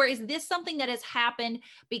do, or is this something that has happened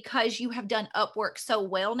because you have done Upwork so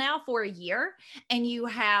well now for a year and you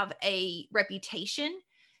have a reputation?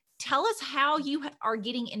 Tell us how you are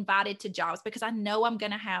getting invited to jobs, because I know I'm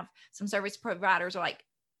going to have some service providers are like,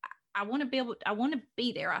 I want to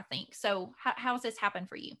be there, I think. So how has this happened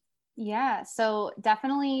for you? Yeah, so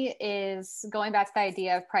definitely is going back to the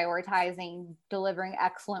idea of prioritizing delivering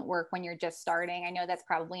excellent work when you're just starting. I know that's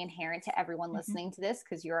probably inherent to everyone listening to this,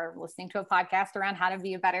 because you're listening to a podcast around how to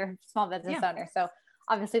be a better small business owner. So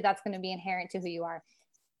obviously that's going to be inherent to who you are.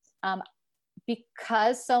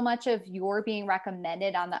 Because so much of your being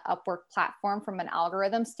recommended on the Upwork platform from an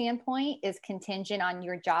algorithm standpoint is contingent on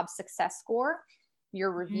your job success score,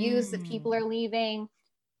 your reviews that people are leaving.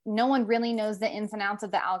 No one really knows the ins and outs of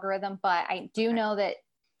the algorithm, but I do know that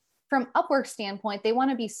from Upwork standpoint, they want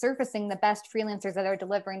to be surfacing the best freelancers that are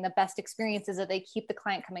delivering the best experiences, that they keep the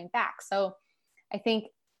client coming back. So I think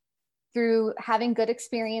through having good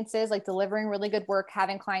experiences, like delivering really good work,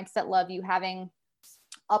 having clients that love you, having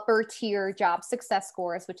upper tier job success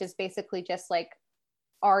scores, which is basically just like,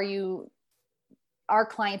 are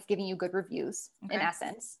clients giving you good reviews in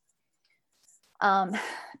essence?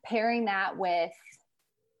 Pairing that with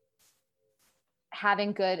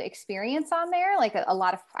having good experience on there, like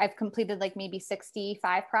I've completed like maybe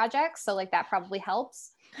 65 projects. So like that probably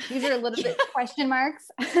helps. These are a little bit question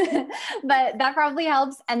marks, but that probably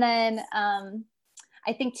helps. And then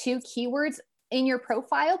I think 2 keywords in your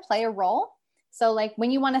profile play a role. So like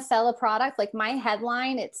when you want to sell a product, like my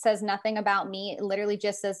headline, it says nothing about me. It literally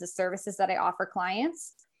just says the services that I offer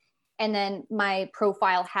clients. And then my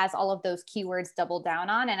profile has all of those keywords doubled down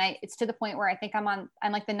on. And it's to the point where I think I'm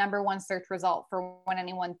like the #1 search result for when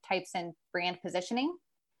anyone types in brand positioning.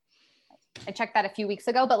 I checked that a few weeks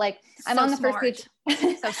ago, but like I'm on the first page.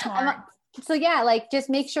 So smart. So yeah, like just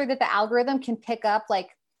make sure that the algorithm can pick up like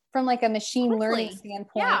from like a machine learning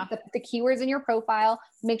standpoint, the keywords in your profile,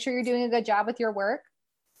 make sure you're doing a good job with your work.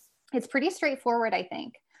 It's pretty straightforward, I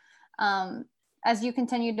think. As you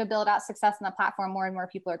continue to build out success on the platform, more and more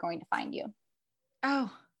people are going to find you.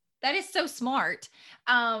 Oh, that is so smart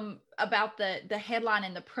about the headline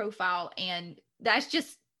and the profile. And that's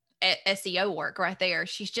just SEO work right there.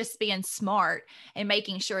 She's just being smart and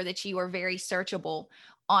making sure that you are very searchable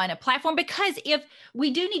on a platform. Because if we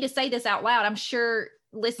do need to say this out loud, I'm sure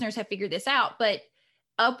listeners have figured this out, but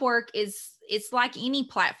Upwork it's like any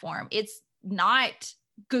platform. It's not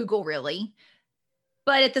Google really.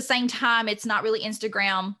 But at the same time, it's not really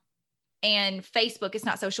Instagram and Facebook. It's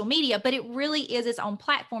not social media, but it really is its own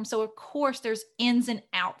platform. So of course there's ins and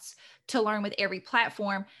outs to learn with every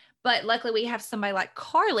platform. But luckily we have somebody like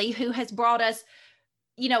Carly who has brought us,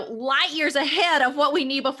 you know, light years ahead of what we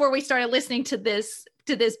knew before we started listening to this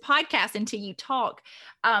podcast and to you talk.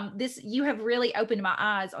 You have really opened my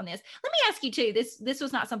eyes on this. Let me ask you too, this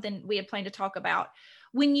was not something we had planned to talk about.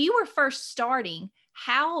 When you were first starting,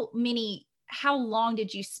 how long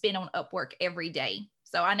did you spend on Upwork every day?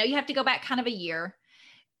 So I know you have to go back kind of a year.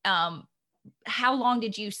 How long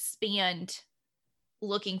did you spend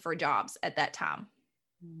looking for jobs at that time?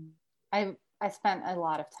 I I spent a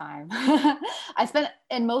lot of time.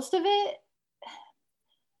 And most of it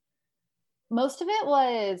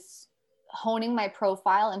was honing my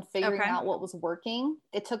profile and figuring out what was working.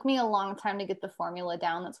 It took me a long time to get the formula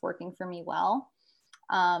down that's working for me well.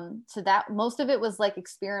 So that most of it was like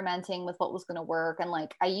experimenting with what was going to work. And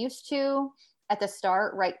like, I used to, at the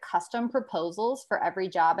start, write custom proposals for every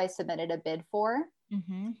job I submitted a bid for.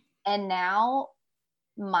 Mm-hmm. And now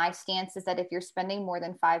my stance is that if you're spending more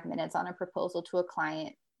than 5 minutes on a proposal to a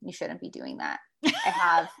client, you shouldn't be doing that.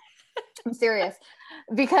 I'm serious,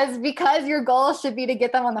 because your goal should be to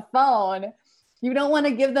get them on the phone. You don't want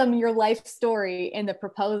to give them your life story in the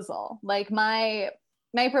proposal. Like my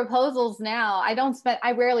proposals now,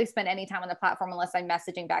 I rarely spend any time on the platform unless I'm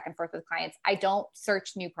messaging back and forth with clients. I don't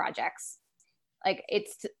search new projects. Like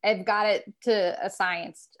I've got it to a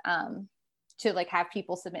science, to like have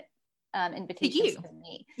people submit invitations to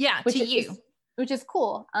me. Yeah. Which is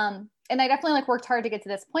cool. And I definitely like worked hard to get to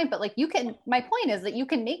this point, but like my point is that you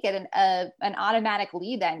can make it an automatic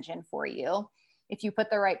lead engine for you if you put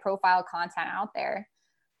the right profile content out there.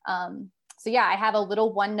 So yeah, I have a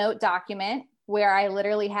little OneNote document where I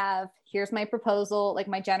literally have, here's my proposal, like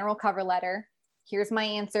my general cover letter. Here's my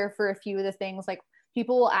answer for a few of the things. Like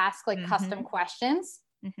people will ask like custom questions.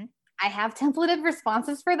 Mm-hmm. I have templated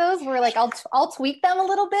responses for those where like I'll tweak them a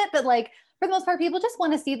little bit, but like for the most part, people just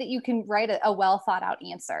want to see that you can write a well thought out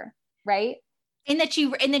answer, right? And that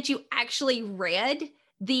you actually read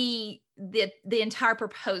the entire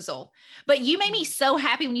proposal. But you made me so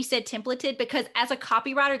happy when you said templated, because as a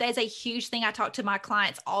copywriter, that is a huge thing I talk to my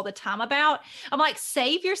clients all the time about. I'm like,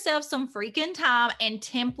 save yourself some freaking time and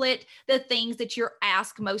template the things that you're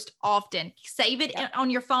asked most often. Save it on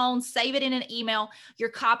your phone, save it in an email. You're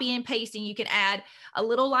copying and pasting. You can add a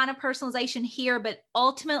little line of personalization here, but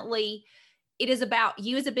ultimately it is about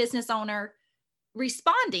you as a business owner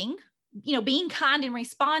responding, being kind and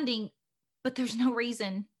responding. But there's no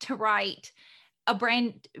reason to write a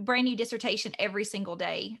brand new dissertation every single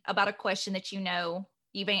day about a question that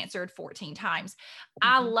you've answered 14 times. Mm-hmm.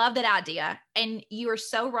 I love that idea. And you are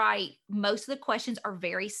so right. Most of the questions are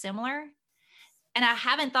very similar. And I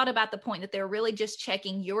haven't thought about the point that they're really just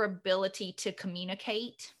checking your ability to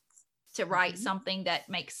communicate, to write something that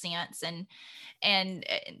makes sense and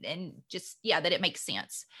just, that it makes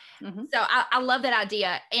sense. Mm-hmm. So I love that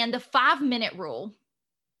idea. And the 5-minute rule,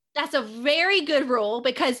 that's a very good rule,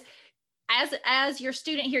 because as your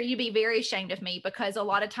student here, you'd be very ashamed of me, because a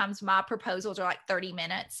lot of times my proposals are like 30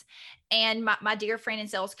 minutes. And my dear friend and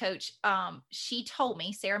sales coach, she told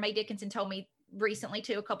me, Sarah Mae Dickinson told me recently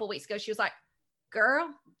too, a couple of weeks ago, she was like, girl,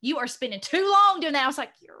 you are spending too long doing that. I was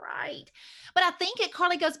like, you're right. But I think it,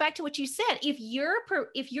 Carly, goes back to what you said. If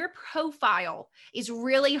your profile is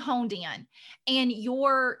really honed in and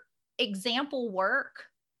your example work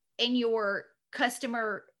and your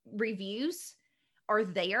customer reviews are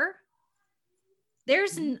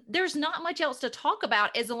there's not much else to talk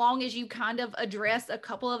about, as long as you kind of address a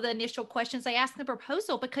couple of the initial questions they ask in the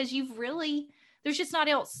proposal, because there's just not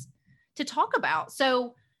else to talk about.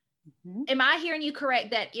 So am I hearing you correct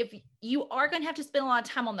that if you are going to have to spend a lot of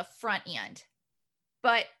time on the front end,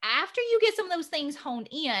 but after you get some of those things honed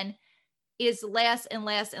in, is less and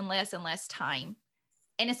less and less and less time,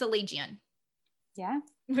 and it's a lead gen? Yeah.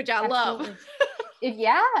 Which I love.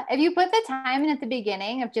 If you put the time in at the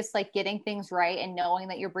beginning of just like getting things right and knowing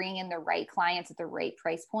that you're bringing in the right clients at the right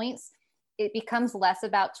price points, it becomes less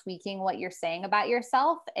about tweaking what you're saying about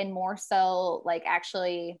yourself and more so like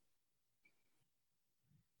actually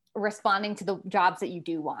responding to the jobs that you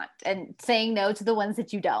do want and saying no to the ones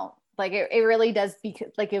that you don't. Like it really does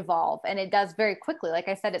evolve, and it does very quickly. Like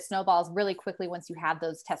I said, it snowballs really quickly once you have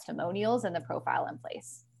those testimonials and the profile in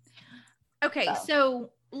place. Okay.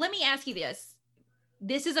 So let me ask you this.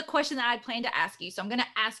 This is a question that I had planned to ask you. So I'm going to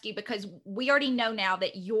ask you, because we already know now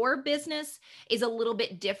that your business is a little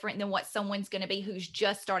bit different than what someone's going to be who's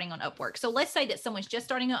just starting on Upwork. So let's say that someone's just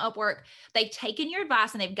starting on Upwork. They've taken your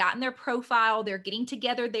advice and they've gotten their profile. They're getting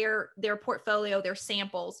together their portfolio, their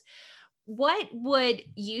samples. What would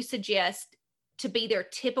you suggest to be their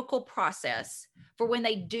typical process for when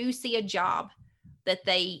they do see a job that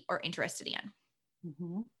they are interested in?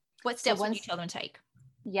 Mm-hmm. What steps would you tell them to take?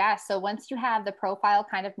 Yeah. So once you have the profile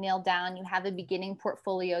kind of nailed down, you have a beginning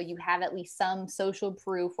portfolio, you have at least some social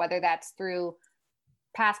proof, whether that's through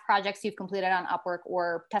past projects you've completed on Upwork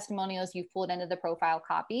or testimonials you've pulled into the profile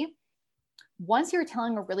copy. Once you're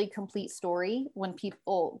telling a really complete story, when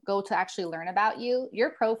people go to actually learn about you,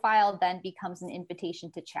 your profile then becomes an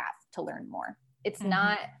invitation to chat, to learn more. It's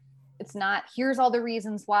not, here's all the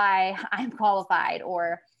reasons why I'm qualified,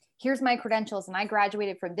 or here's my credentials and I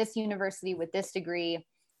graduated from this university with this degree.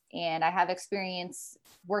 and I have experience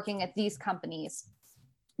working at these companies.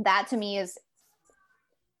 That to me is,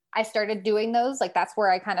 I started doing those. Like that's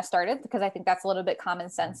where I kind of started, because I think that's a little bit common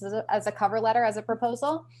sense as a cover letter, as a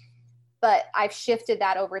proposal. But I've shifted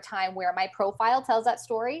that over time where my profile tells that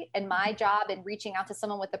story. And my job in reaching out to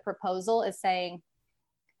someone with a proposal is saying,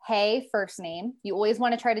 hey, first name. You always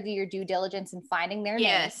want to try to do your due diligence in finding their name.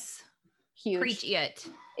 Yes. Huge. Preach it.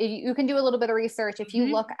 You can do a little bit of research. If you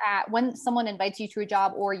look at when someone invites you to a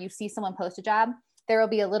job, or you see someone post a job, there will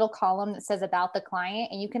be a little column that says about the client,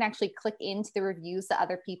 and you can actually click into the reviews that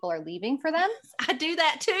other people are leaving for them. I do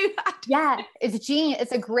that too. Yeah, it's genius.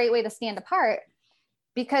 It's a great way to stand apart,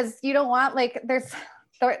 because you don't want, like,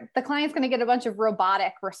 the client's going to get a bunch of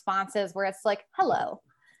robotic responses where it's like, hello,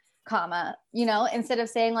 comma, instead of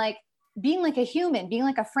saying, like, being like a human, being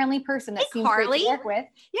like a friendly person that seems Carly. great to work with.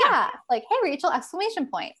 Yeah. Like, hey, Rachel, exclamation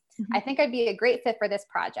point. I think I'd be a great fit for this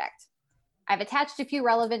project. I've attached a few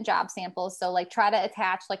relevant job samples. So like try to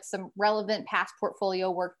attach like some relevant past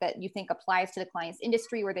portfolio work that you think applies to the client's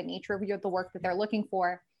industry or the nature of the work that they're looking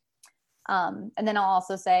for. And then I'll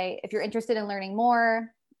also say, if you're interested in learning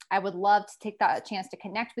more, I would love to take that chance to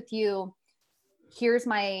connect with you. Here's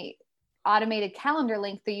my automated calendar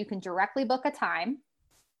link that you can directly book a time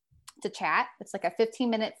to chat. It's like a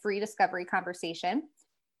 15-minute free discovery conversation.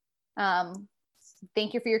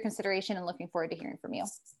 Thank you for your consideration and looking forward to hearing from you,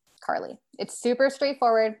 Carly. It's super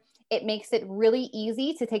straightforward. It makes it really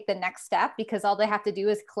easy to take the next step, because all they have to do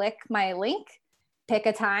is click my link, pick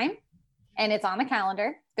a time, and it's on the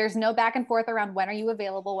calendar. There's no back and forth around when are you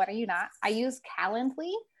available, when are you not. I use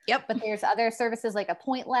Calendly. Yep. But there's other services like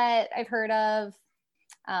Appointlet I've heard of.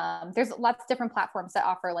 There's lots of different platforms that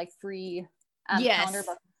offer like free calendar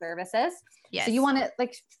booking services. Yes. So you want to,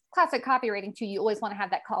 like, classic copywriting too, you always want to have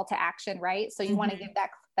that call to action, right? So you want to give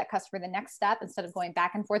that customer the next step instead of going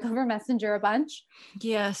back and forth over Messenger a bunch.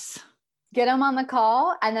 Yes. Get them on the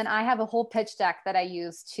call. And then I have a whole pitch deck that I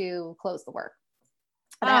use to close the work.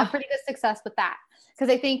 And I have pretty good success with that,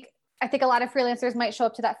 because I think a lot of freelancers might show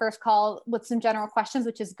up to that first call with some general questions,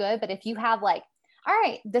 which is good. But if you have like, all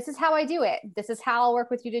right, this is how I do it. This is how I'll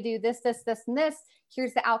work with you to do this, this, this, and this.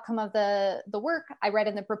 Here's the outcome of the work. I read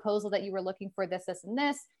in the proposal that you were looking for this, this, and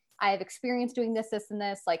this. I have experience doing this, this, and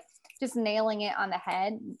this. Like, just nailing it on the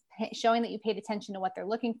head, showing that you paid attention to what they're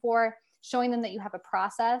looking for, showing them that you have a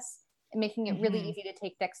process, and making it really easy to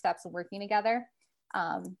take next steps and working together.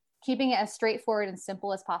 Keeping it as straightforward and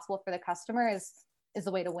simple as possible for the customer is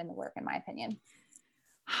the way to win the work, in my opinion.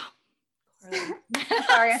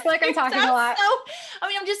 Sorry, I feel like I'm talking a lot.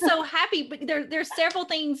 I'm just so happy, but there's several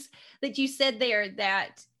things that you said there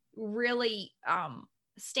that really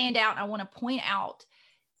stand out. I want to point out.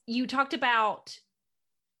 You talked about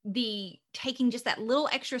the taking just that little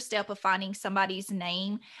extra step of finding somebody's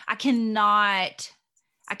name. I cannot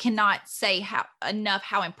say how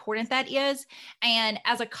important that is. And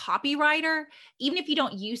as a copywriter, even if you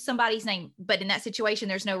don't use somebody's name, but in that situation,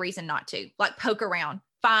 there's no reason not to, like, poke around,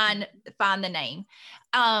 find the name.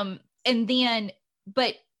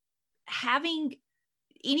 But having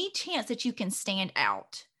any chance that you can stand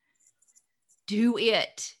out, do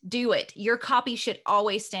it. Your copy should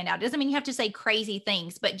always stand out. It doesn't mean you have to say crazy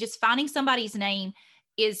things, but just finding somebody's name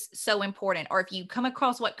is so important. Or if you come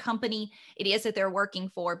across what company it is that they're working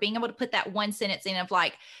for, being able to put that one sentence in of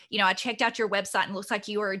like, I checked out your website and it looks like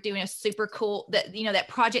you are doing a super cool, that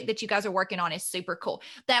project that you guys are working on is super cool.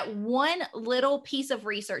 That one little piece of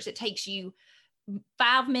research that takes you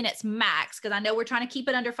 5 minutes max, because I know we're trying to keep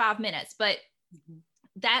it under 5 minutes, but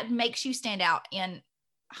that makes you stand out in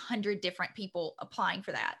 100 different people applying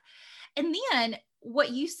for that. And then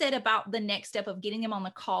what you said about the next step of getting them on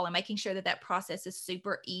the call and making sure that process is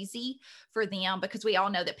super easy for them, because we all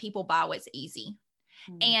know that people buy what's easy.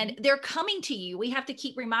 And they're coming to you. We have to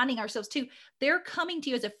keep reminding ourselves too, they're coming to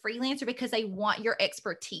you as a freelancer because they want your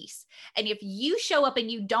expertise. And if you show up and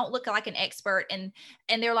you don't look like an expert and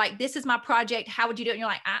they're like, this is my project, how would you do it? And you're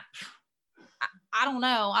like, I don't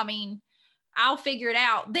know. I'll figure it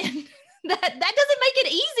out. Then that doesn't make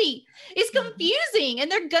it easy. It's confusing.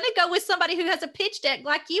 And they're going to go with somebody who has a pitch deck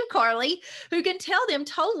like you, Carly, who can tell them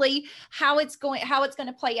totally how it's going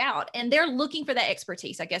to play out. And they're looking for that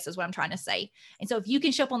expertise, I guess is what I'm trying to say. And so if you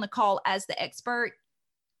can show up on the call as the expert,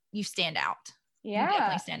 you stand out. Yeah. You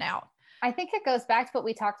definitely stand out. I think it goes back to what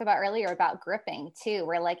we talked about earlier about gripping too,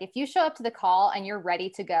 where like, if you show up to the call and you're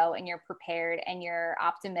ready to go and you're prepared and you're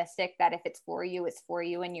optimistic that if it's for you, it's for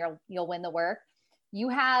you and you'll win the work, you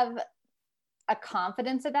have a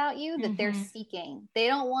confidence about you that they're seeking. They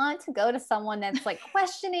don't want to go to someone that's like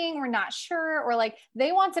questioning or not sure, or like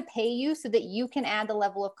they want to pay you so that you can add the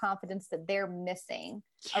level of confidence that they're missing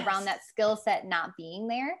around that skill set not being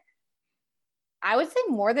there. I would say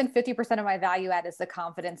more than 50% of my value add is the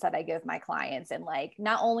confidence that I give my clients. And like,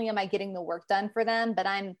 not only am I getting the work done for them, but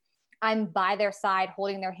I'm by their side,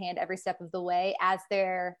 holding their hand every step of the way, as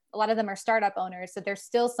a lot of them are startup owners. So there's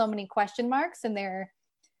still so many question marks in their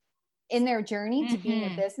journey to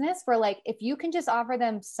being a business, where like, if you can just offer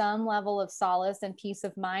them some level of solace and peace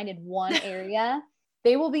of mind in one area,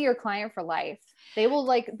 they will be your client for life. They'll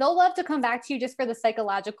love to come back to you just for the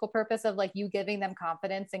psychological purpose of like you giving them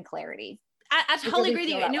confidence and clarity. I totally agree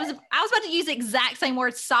with you. And I was about to use the exact same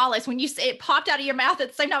word, solace, when you say it popped out of your mouth at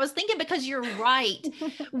the same time. I was thinking, because you're right.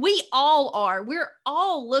 We all are. We're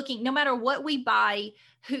all looking, no matter what we buy,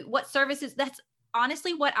 what services. That's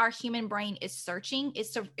honestly what our human brain is searching.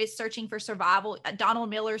 Is searching for survival. Donald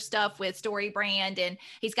Miller stuff with Story Brand, and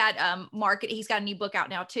he's got He's got a new book out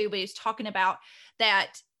now too. But he's talking about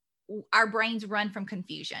that our brains run from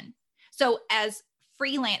confusion. So as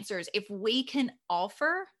freelancers, if we can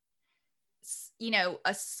offer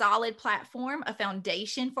a solid platform, a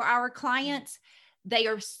foundation for our clients, they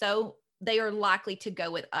are likely to go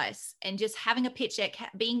with us. And just having a pitch deck,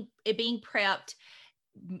 being prepped,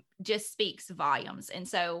 just speaks volumes. And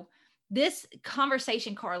so this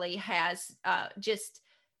conversation, Carly, has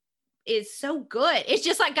is so good. It's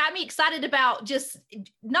just like got me excited about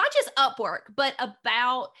not just Upwork, but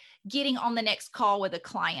about getting on the next call with a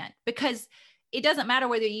client, because it doesn't matter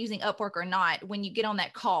whether you're using Upwork or not. When you get on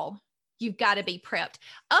that call, you've got to be prepped.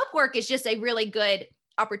 Upwork is just a really good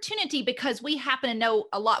opportunity because we happen to know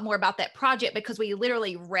a lot more about that project because we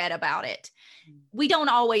literally read about it. We don't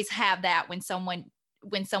always have that when someone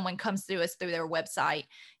comes through us through their website.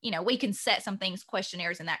 We can set some things,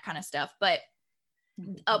 questionnaires and that kind of stuff, but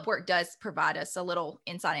Upwork does provide us a little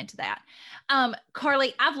insight into that.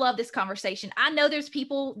 Carly, I've loved this conversation. I know there's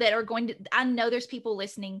people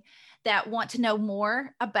listening that want to know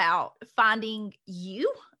more about finding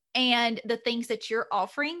you and the things that you're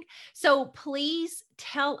offering. So please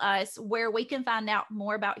tell us where we can find out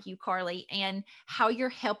more about you, Carly, and how you're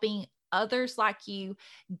helping others like you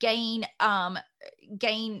gain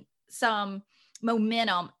some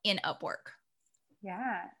momentum in Upwork.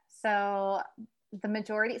 Yeah. So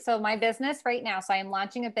my business right now, so I'm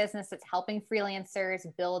launching a business that's helping freelancers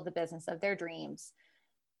build the business of their dreams.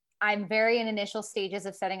 I'm very in initial stages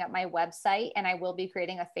of setting up my website, and I will be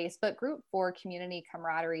creating a Facebook group for community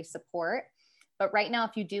camaraderie support. But right now,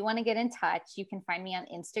 if you do want to get in touch, you can find me on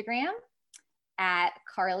Instagram at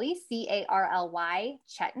Carly, Carly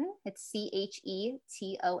Cheton. It's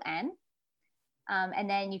Cheton. And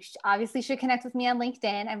then you obviously should connect with me on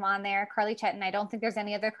LinkedIn. I'm on there, Carly Cheton. I don't think there's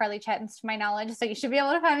any other Carly Chetons to my knowledge, so you should be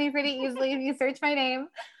able to find me pretty easily if you search my name.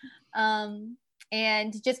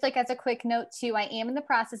 And just like as a quick note too, I am in the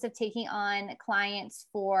process of taking on clients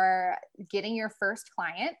for getting your first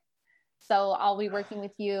client. So I'll be working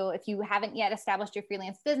with you if you haven't yet established your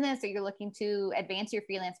freelance business or you're looking to advance your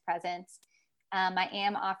freelance presence. I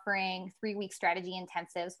am offering 3-week strategy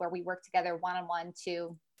intensives where we work together one-on-one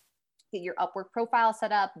to get your Upwork profile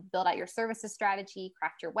set up, build out your services strategy,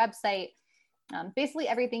 craft your website, basically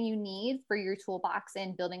everything you need for your toolbox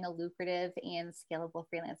in building a lucrative and scalable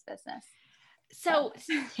freelance business. So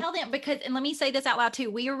tell them, and let me say this out loud too,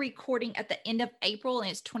 we are recording at the end of April and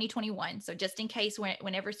it's 2021. So just in case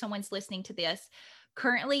whenever someone's listening to this,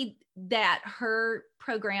 currently that her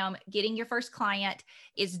program, Getting Your First Client,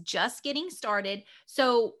 is just getting started.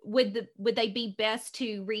 So would they be best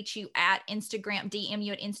to reach you at Instagram, DM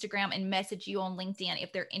you at Instagram and message you on LinkedIn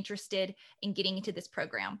if they're interested in getting into this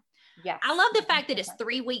program? Yeah. I love the fact that it's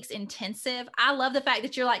 3 weeks intensive. I love the fact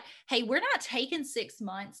that you're like, hey, we're not taking 6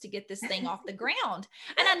 months to get this thing off the ground.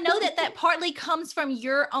 And I know that partly comes from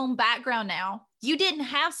your own background now. You didn't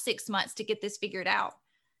have 6 months to get this figured out.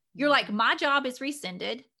 You're like, my job is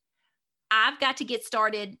rescinded. I've got to get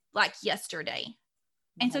started like yesterday.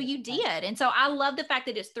 And so you did. And so I love the fact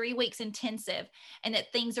that it's 3 weeks intensive and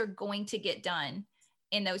that things are going to get done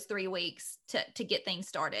in those 3 weeks to get things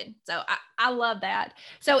started. So I love that.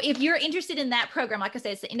 So if you're interested in that program, like I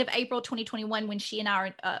said, it's the end of April 2021 when she and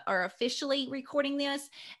I are officially recording this,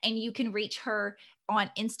 and you can reach her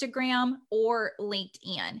on Instagram or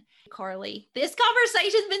LinkedIn. Carly, this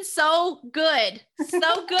conversation's been so good.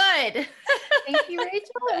 So good. Thank you,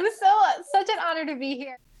 Rachel. It was such an honor to be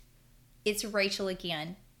here. It's Rachel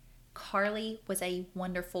again. Carly was a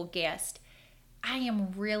wonderful guest. I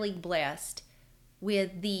am really blessed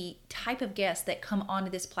with the type of guests that come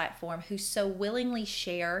onto this platform who so willingly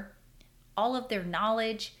share all of their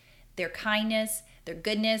knowledge, their kindness, their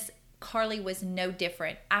goodness. Carly was no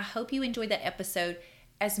different. I hope you enjoyed that episode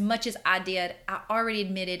as much as I did. I already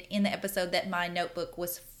admitted in the episode that my notebook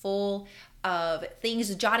was full of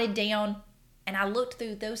things jotted down, and I looked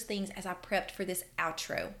through those things as I prepped for this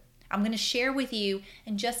outro. I'm going to share with you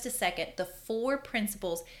in just a second the 4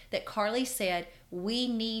 principles that Carly said we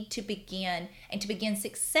need to begin and to begin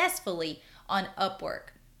successfully on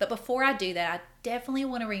Upwork. But before I do that, I definitely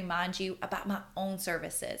want to remind you about my own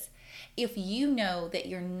services. If you know that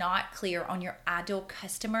you're not clear on your ideal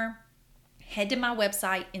customer, head to my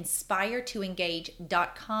website,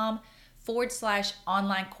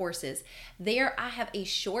 inspiretoengage.com/online courses. There I have a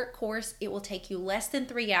short course. It will take you less than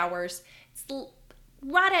 3 hours. It's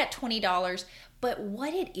right at $20, but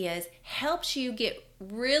what it is helps you get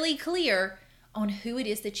really clear on who it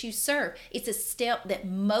is that you serve. It's a step that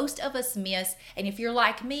most of us miss, and if you're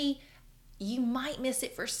like me, you might miss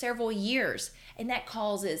it for several years, and that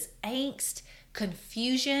causes angst,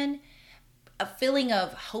 confusion, a feeling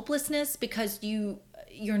of hopelessness because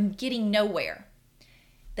you're getting nowhere.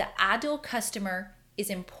 The ideal customer is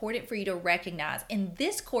important for you to recognize, and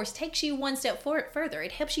this course takes you one step further.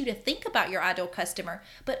 It helps you to think about your ideal customer,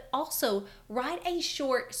 but also write a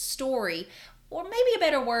short story, or maybe a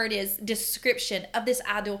better word is description of this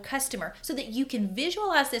ideal customer, so that you can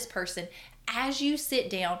visualize this person as you sit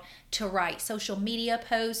down to write social media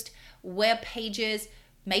posts, web pages.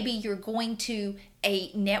 Maybe you're going to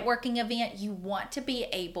a networking event. You want to be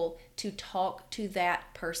able to talk to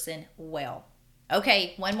that person well.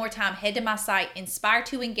 Okay, one more time, head to my site,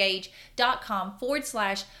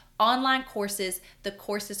 inspiretoengage.com/online courses. The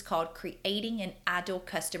course is called Creating an Ideal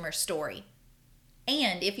Customer Story.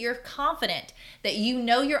 And if you're confident that you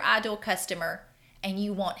know your ideal customer and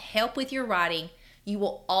you want help with your writing, you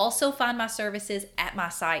will also find my services at my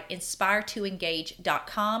site,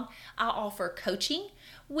 inspiretoengage.com. I offer coaching,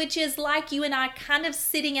 which is like you and I kind of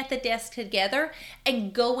sitting at the desk together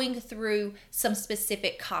and going through some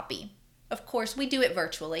specific copy. Of course, we do it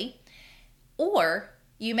virtually. Or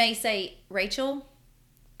you may say, Rachel,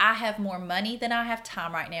 I have more money than I have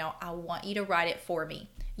time right now. I want you to write it for me.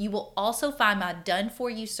 You will also find my done for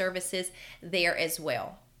you services there as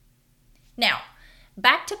well. Now,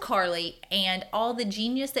 back to Carly and all the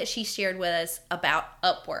genius that she shared with us about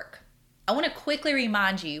Upwork. I want to quickly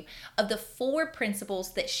remind you of the 4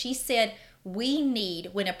 principles that she said we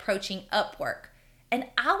need when approaching Upwork. And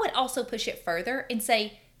I would also push it further and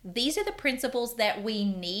say, these are the principles that we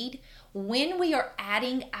need when we are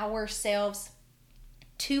adding ourselves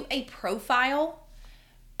to a profile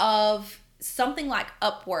of something like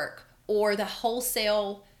Upwork or the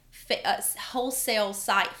wholesale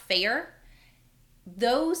site Fair.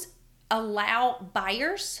 Those allow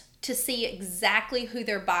buyers to see exactly who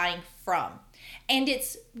they're buying from. And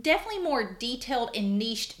it's definitely more detailed and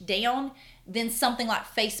niched down than something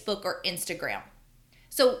like Facebook or Instagram.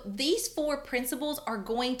 So these 4 principles are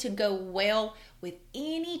going to go well with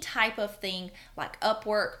any type of thing like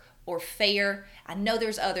Upwork or Fair. I know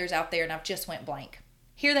there's others out there and I've just went blank.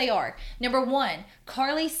 Here they are. Number 1,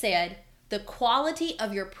 Carly said the quality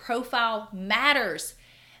of your profile matters.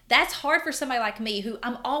 That's hard for somebody like me who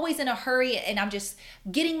I'm always in a hurry and I'm just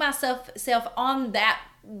getting myself on that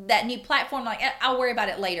new platform. Like, I'll worry about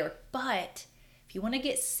it later. But if you want to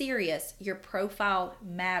get serious, your profile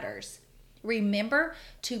matters. Remember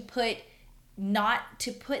to put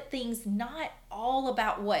things not all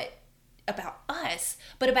about us,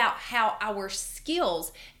 but about how our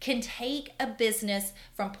skills can take a business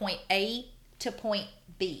from point A to point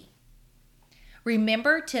B.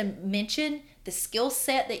 Remember to mention the skill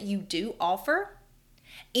set that you do offer,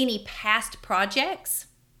 any past projects,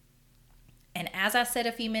 and as I said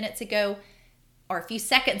a few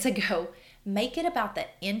seconds ago, make it about the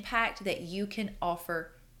impact that you can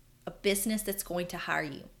offer a business that's going to hire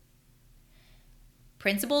you.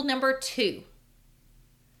 Principle number 2,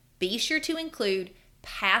 be sure to include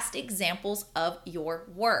past examples of your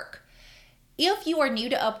work. If you are new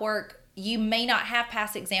to Upwork, you may not have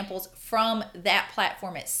past examples from that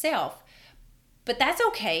platform itself, but that's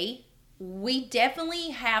okay. We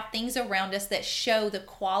definitely have things around us that show the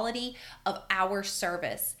quality of our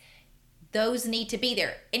service. Those need to be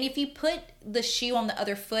there. And if you put the shoe on the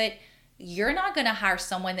other foot, you're not going to hire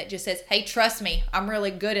someone that just says, hey, trust me, I'm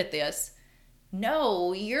really good at this.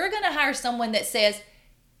 No, you're going to hire someone that says,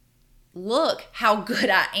 look how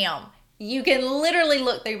good I am. You can literally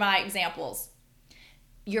look through my examples.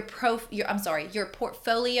 Your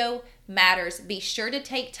portfolio matters. Be sure to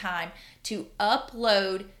take time to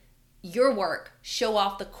upload your work, show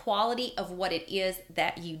off the quality of what it is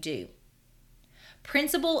that you do.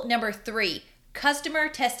 Principle number 3, Customer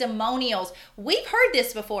testimonials. We've heard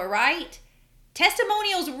this before, right?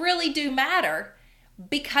 Testimonials really do matter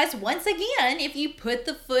because once again, if you put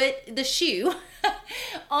the shoe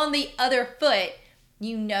on the other foot,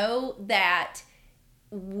 you know that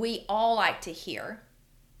we all like to hear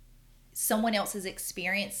someone else's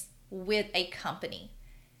experience with a company.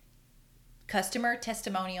 Customer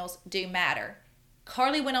testimonials do matter.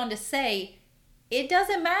 Carly went on to say, it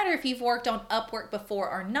doesn't matter if you've worked on Upwork before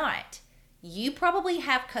or not. You probably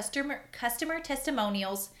have customer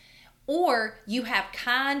testimonials, or you have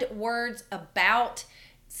kind words about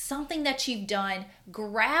something that you've done.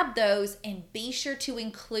 Grab those and be sure to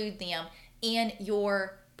include them in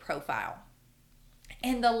your profile.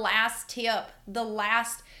 And the last tip, the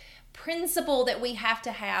last principle that we have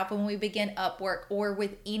to have when we begin Upwork or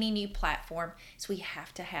with any new platform is we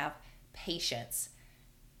have to have patience.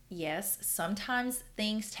 Yes, sometimes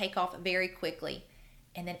things take off very quickly,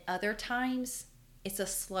 and then other times it's a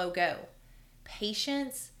slow go.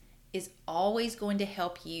 Patience is always going to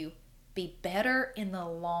help you be better in the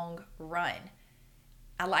long run.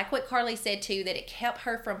 I like what Carly said too, that it kept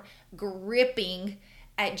her from gripping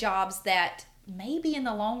at jobs that maybe in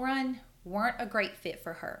the long run weren't a great fit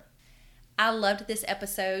for her. I loved this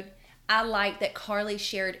episode. I like that Carly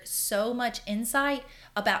shared so much insight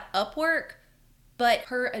about Upwork, but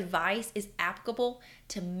her advice is applicable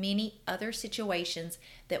to many other situations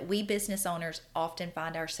that we business owners often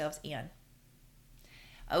find ourselves in.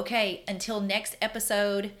 Okay, until next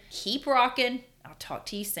episode, keep rocking. I'll talk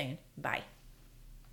to you soon. Bye.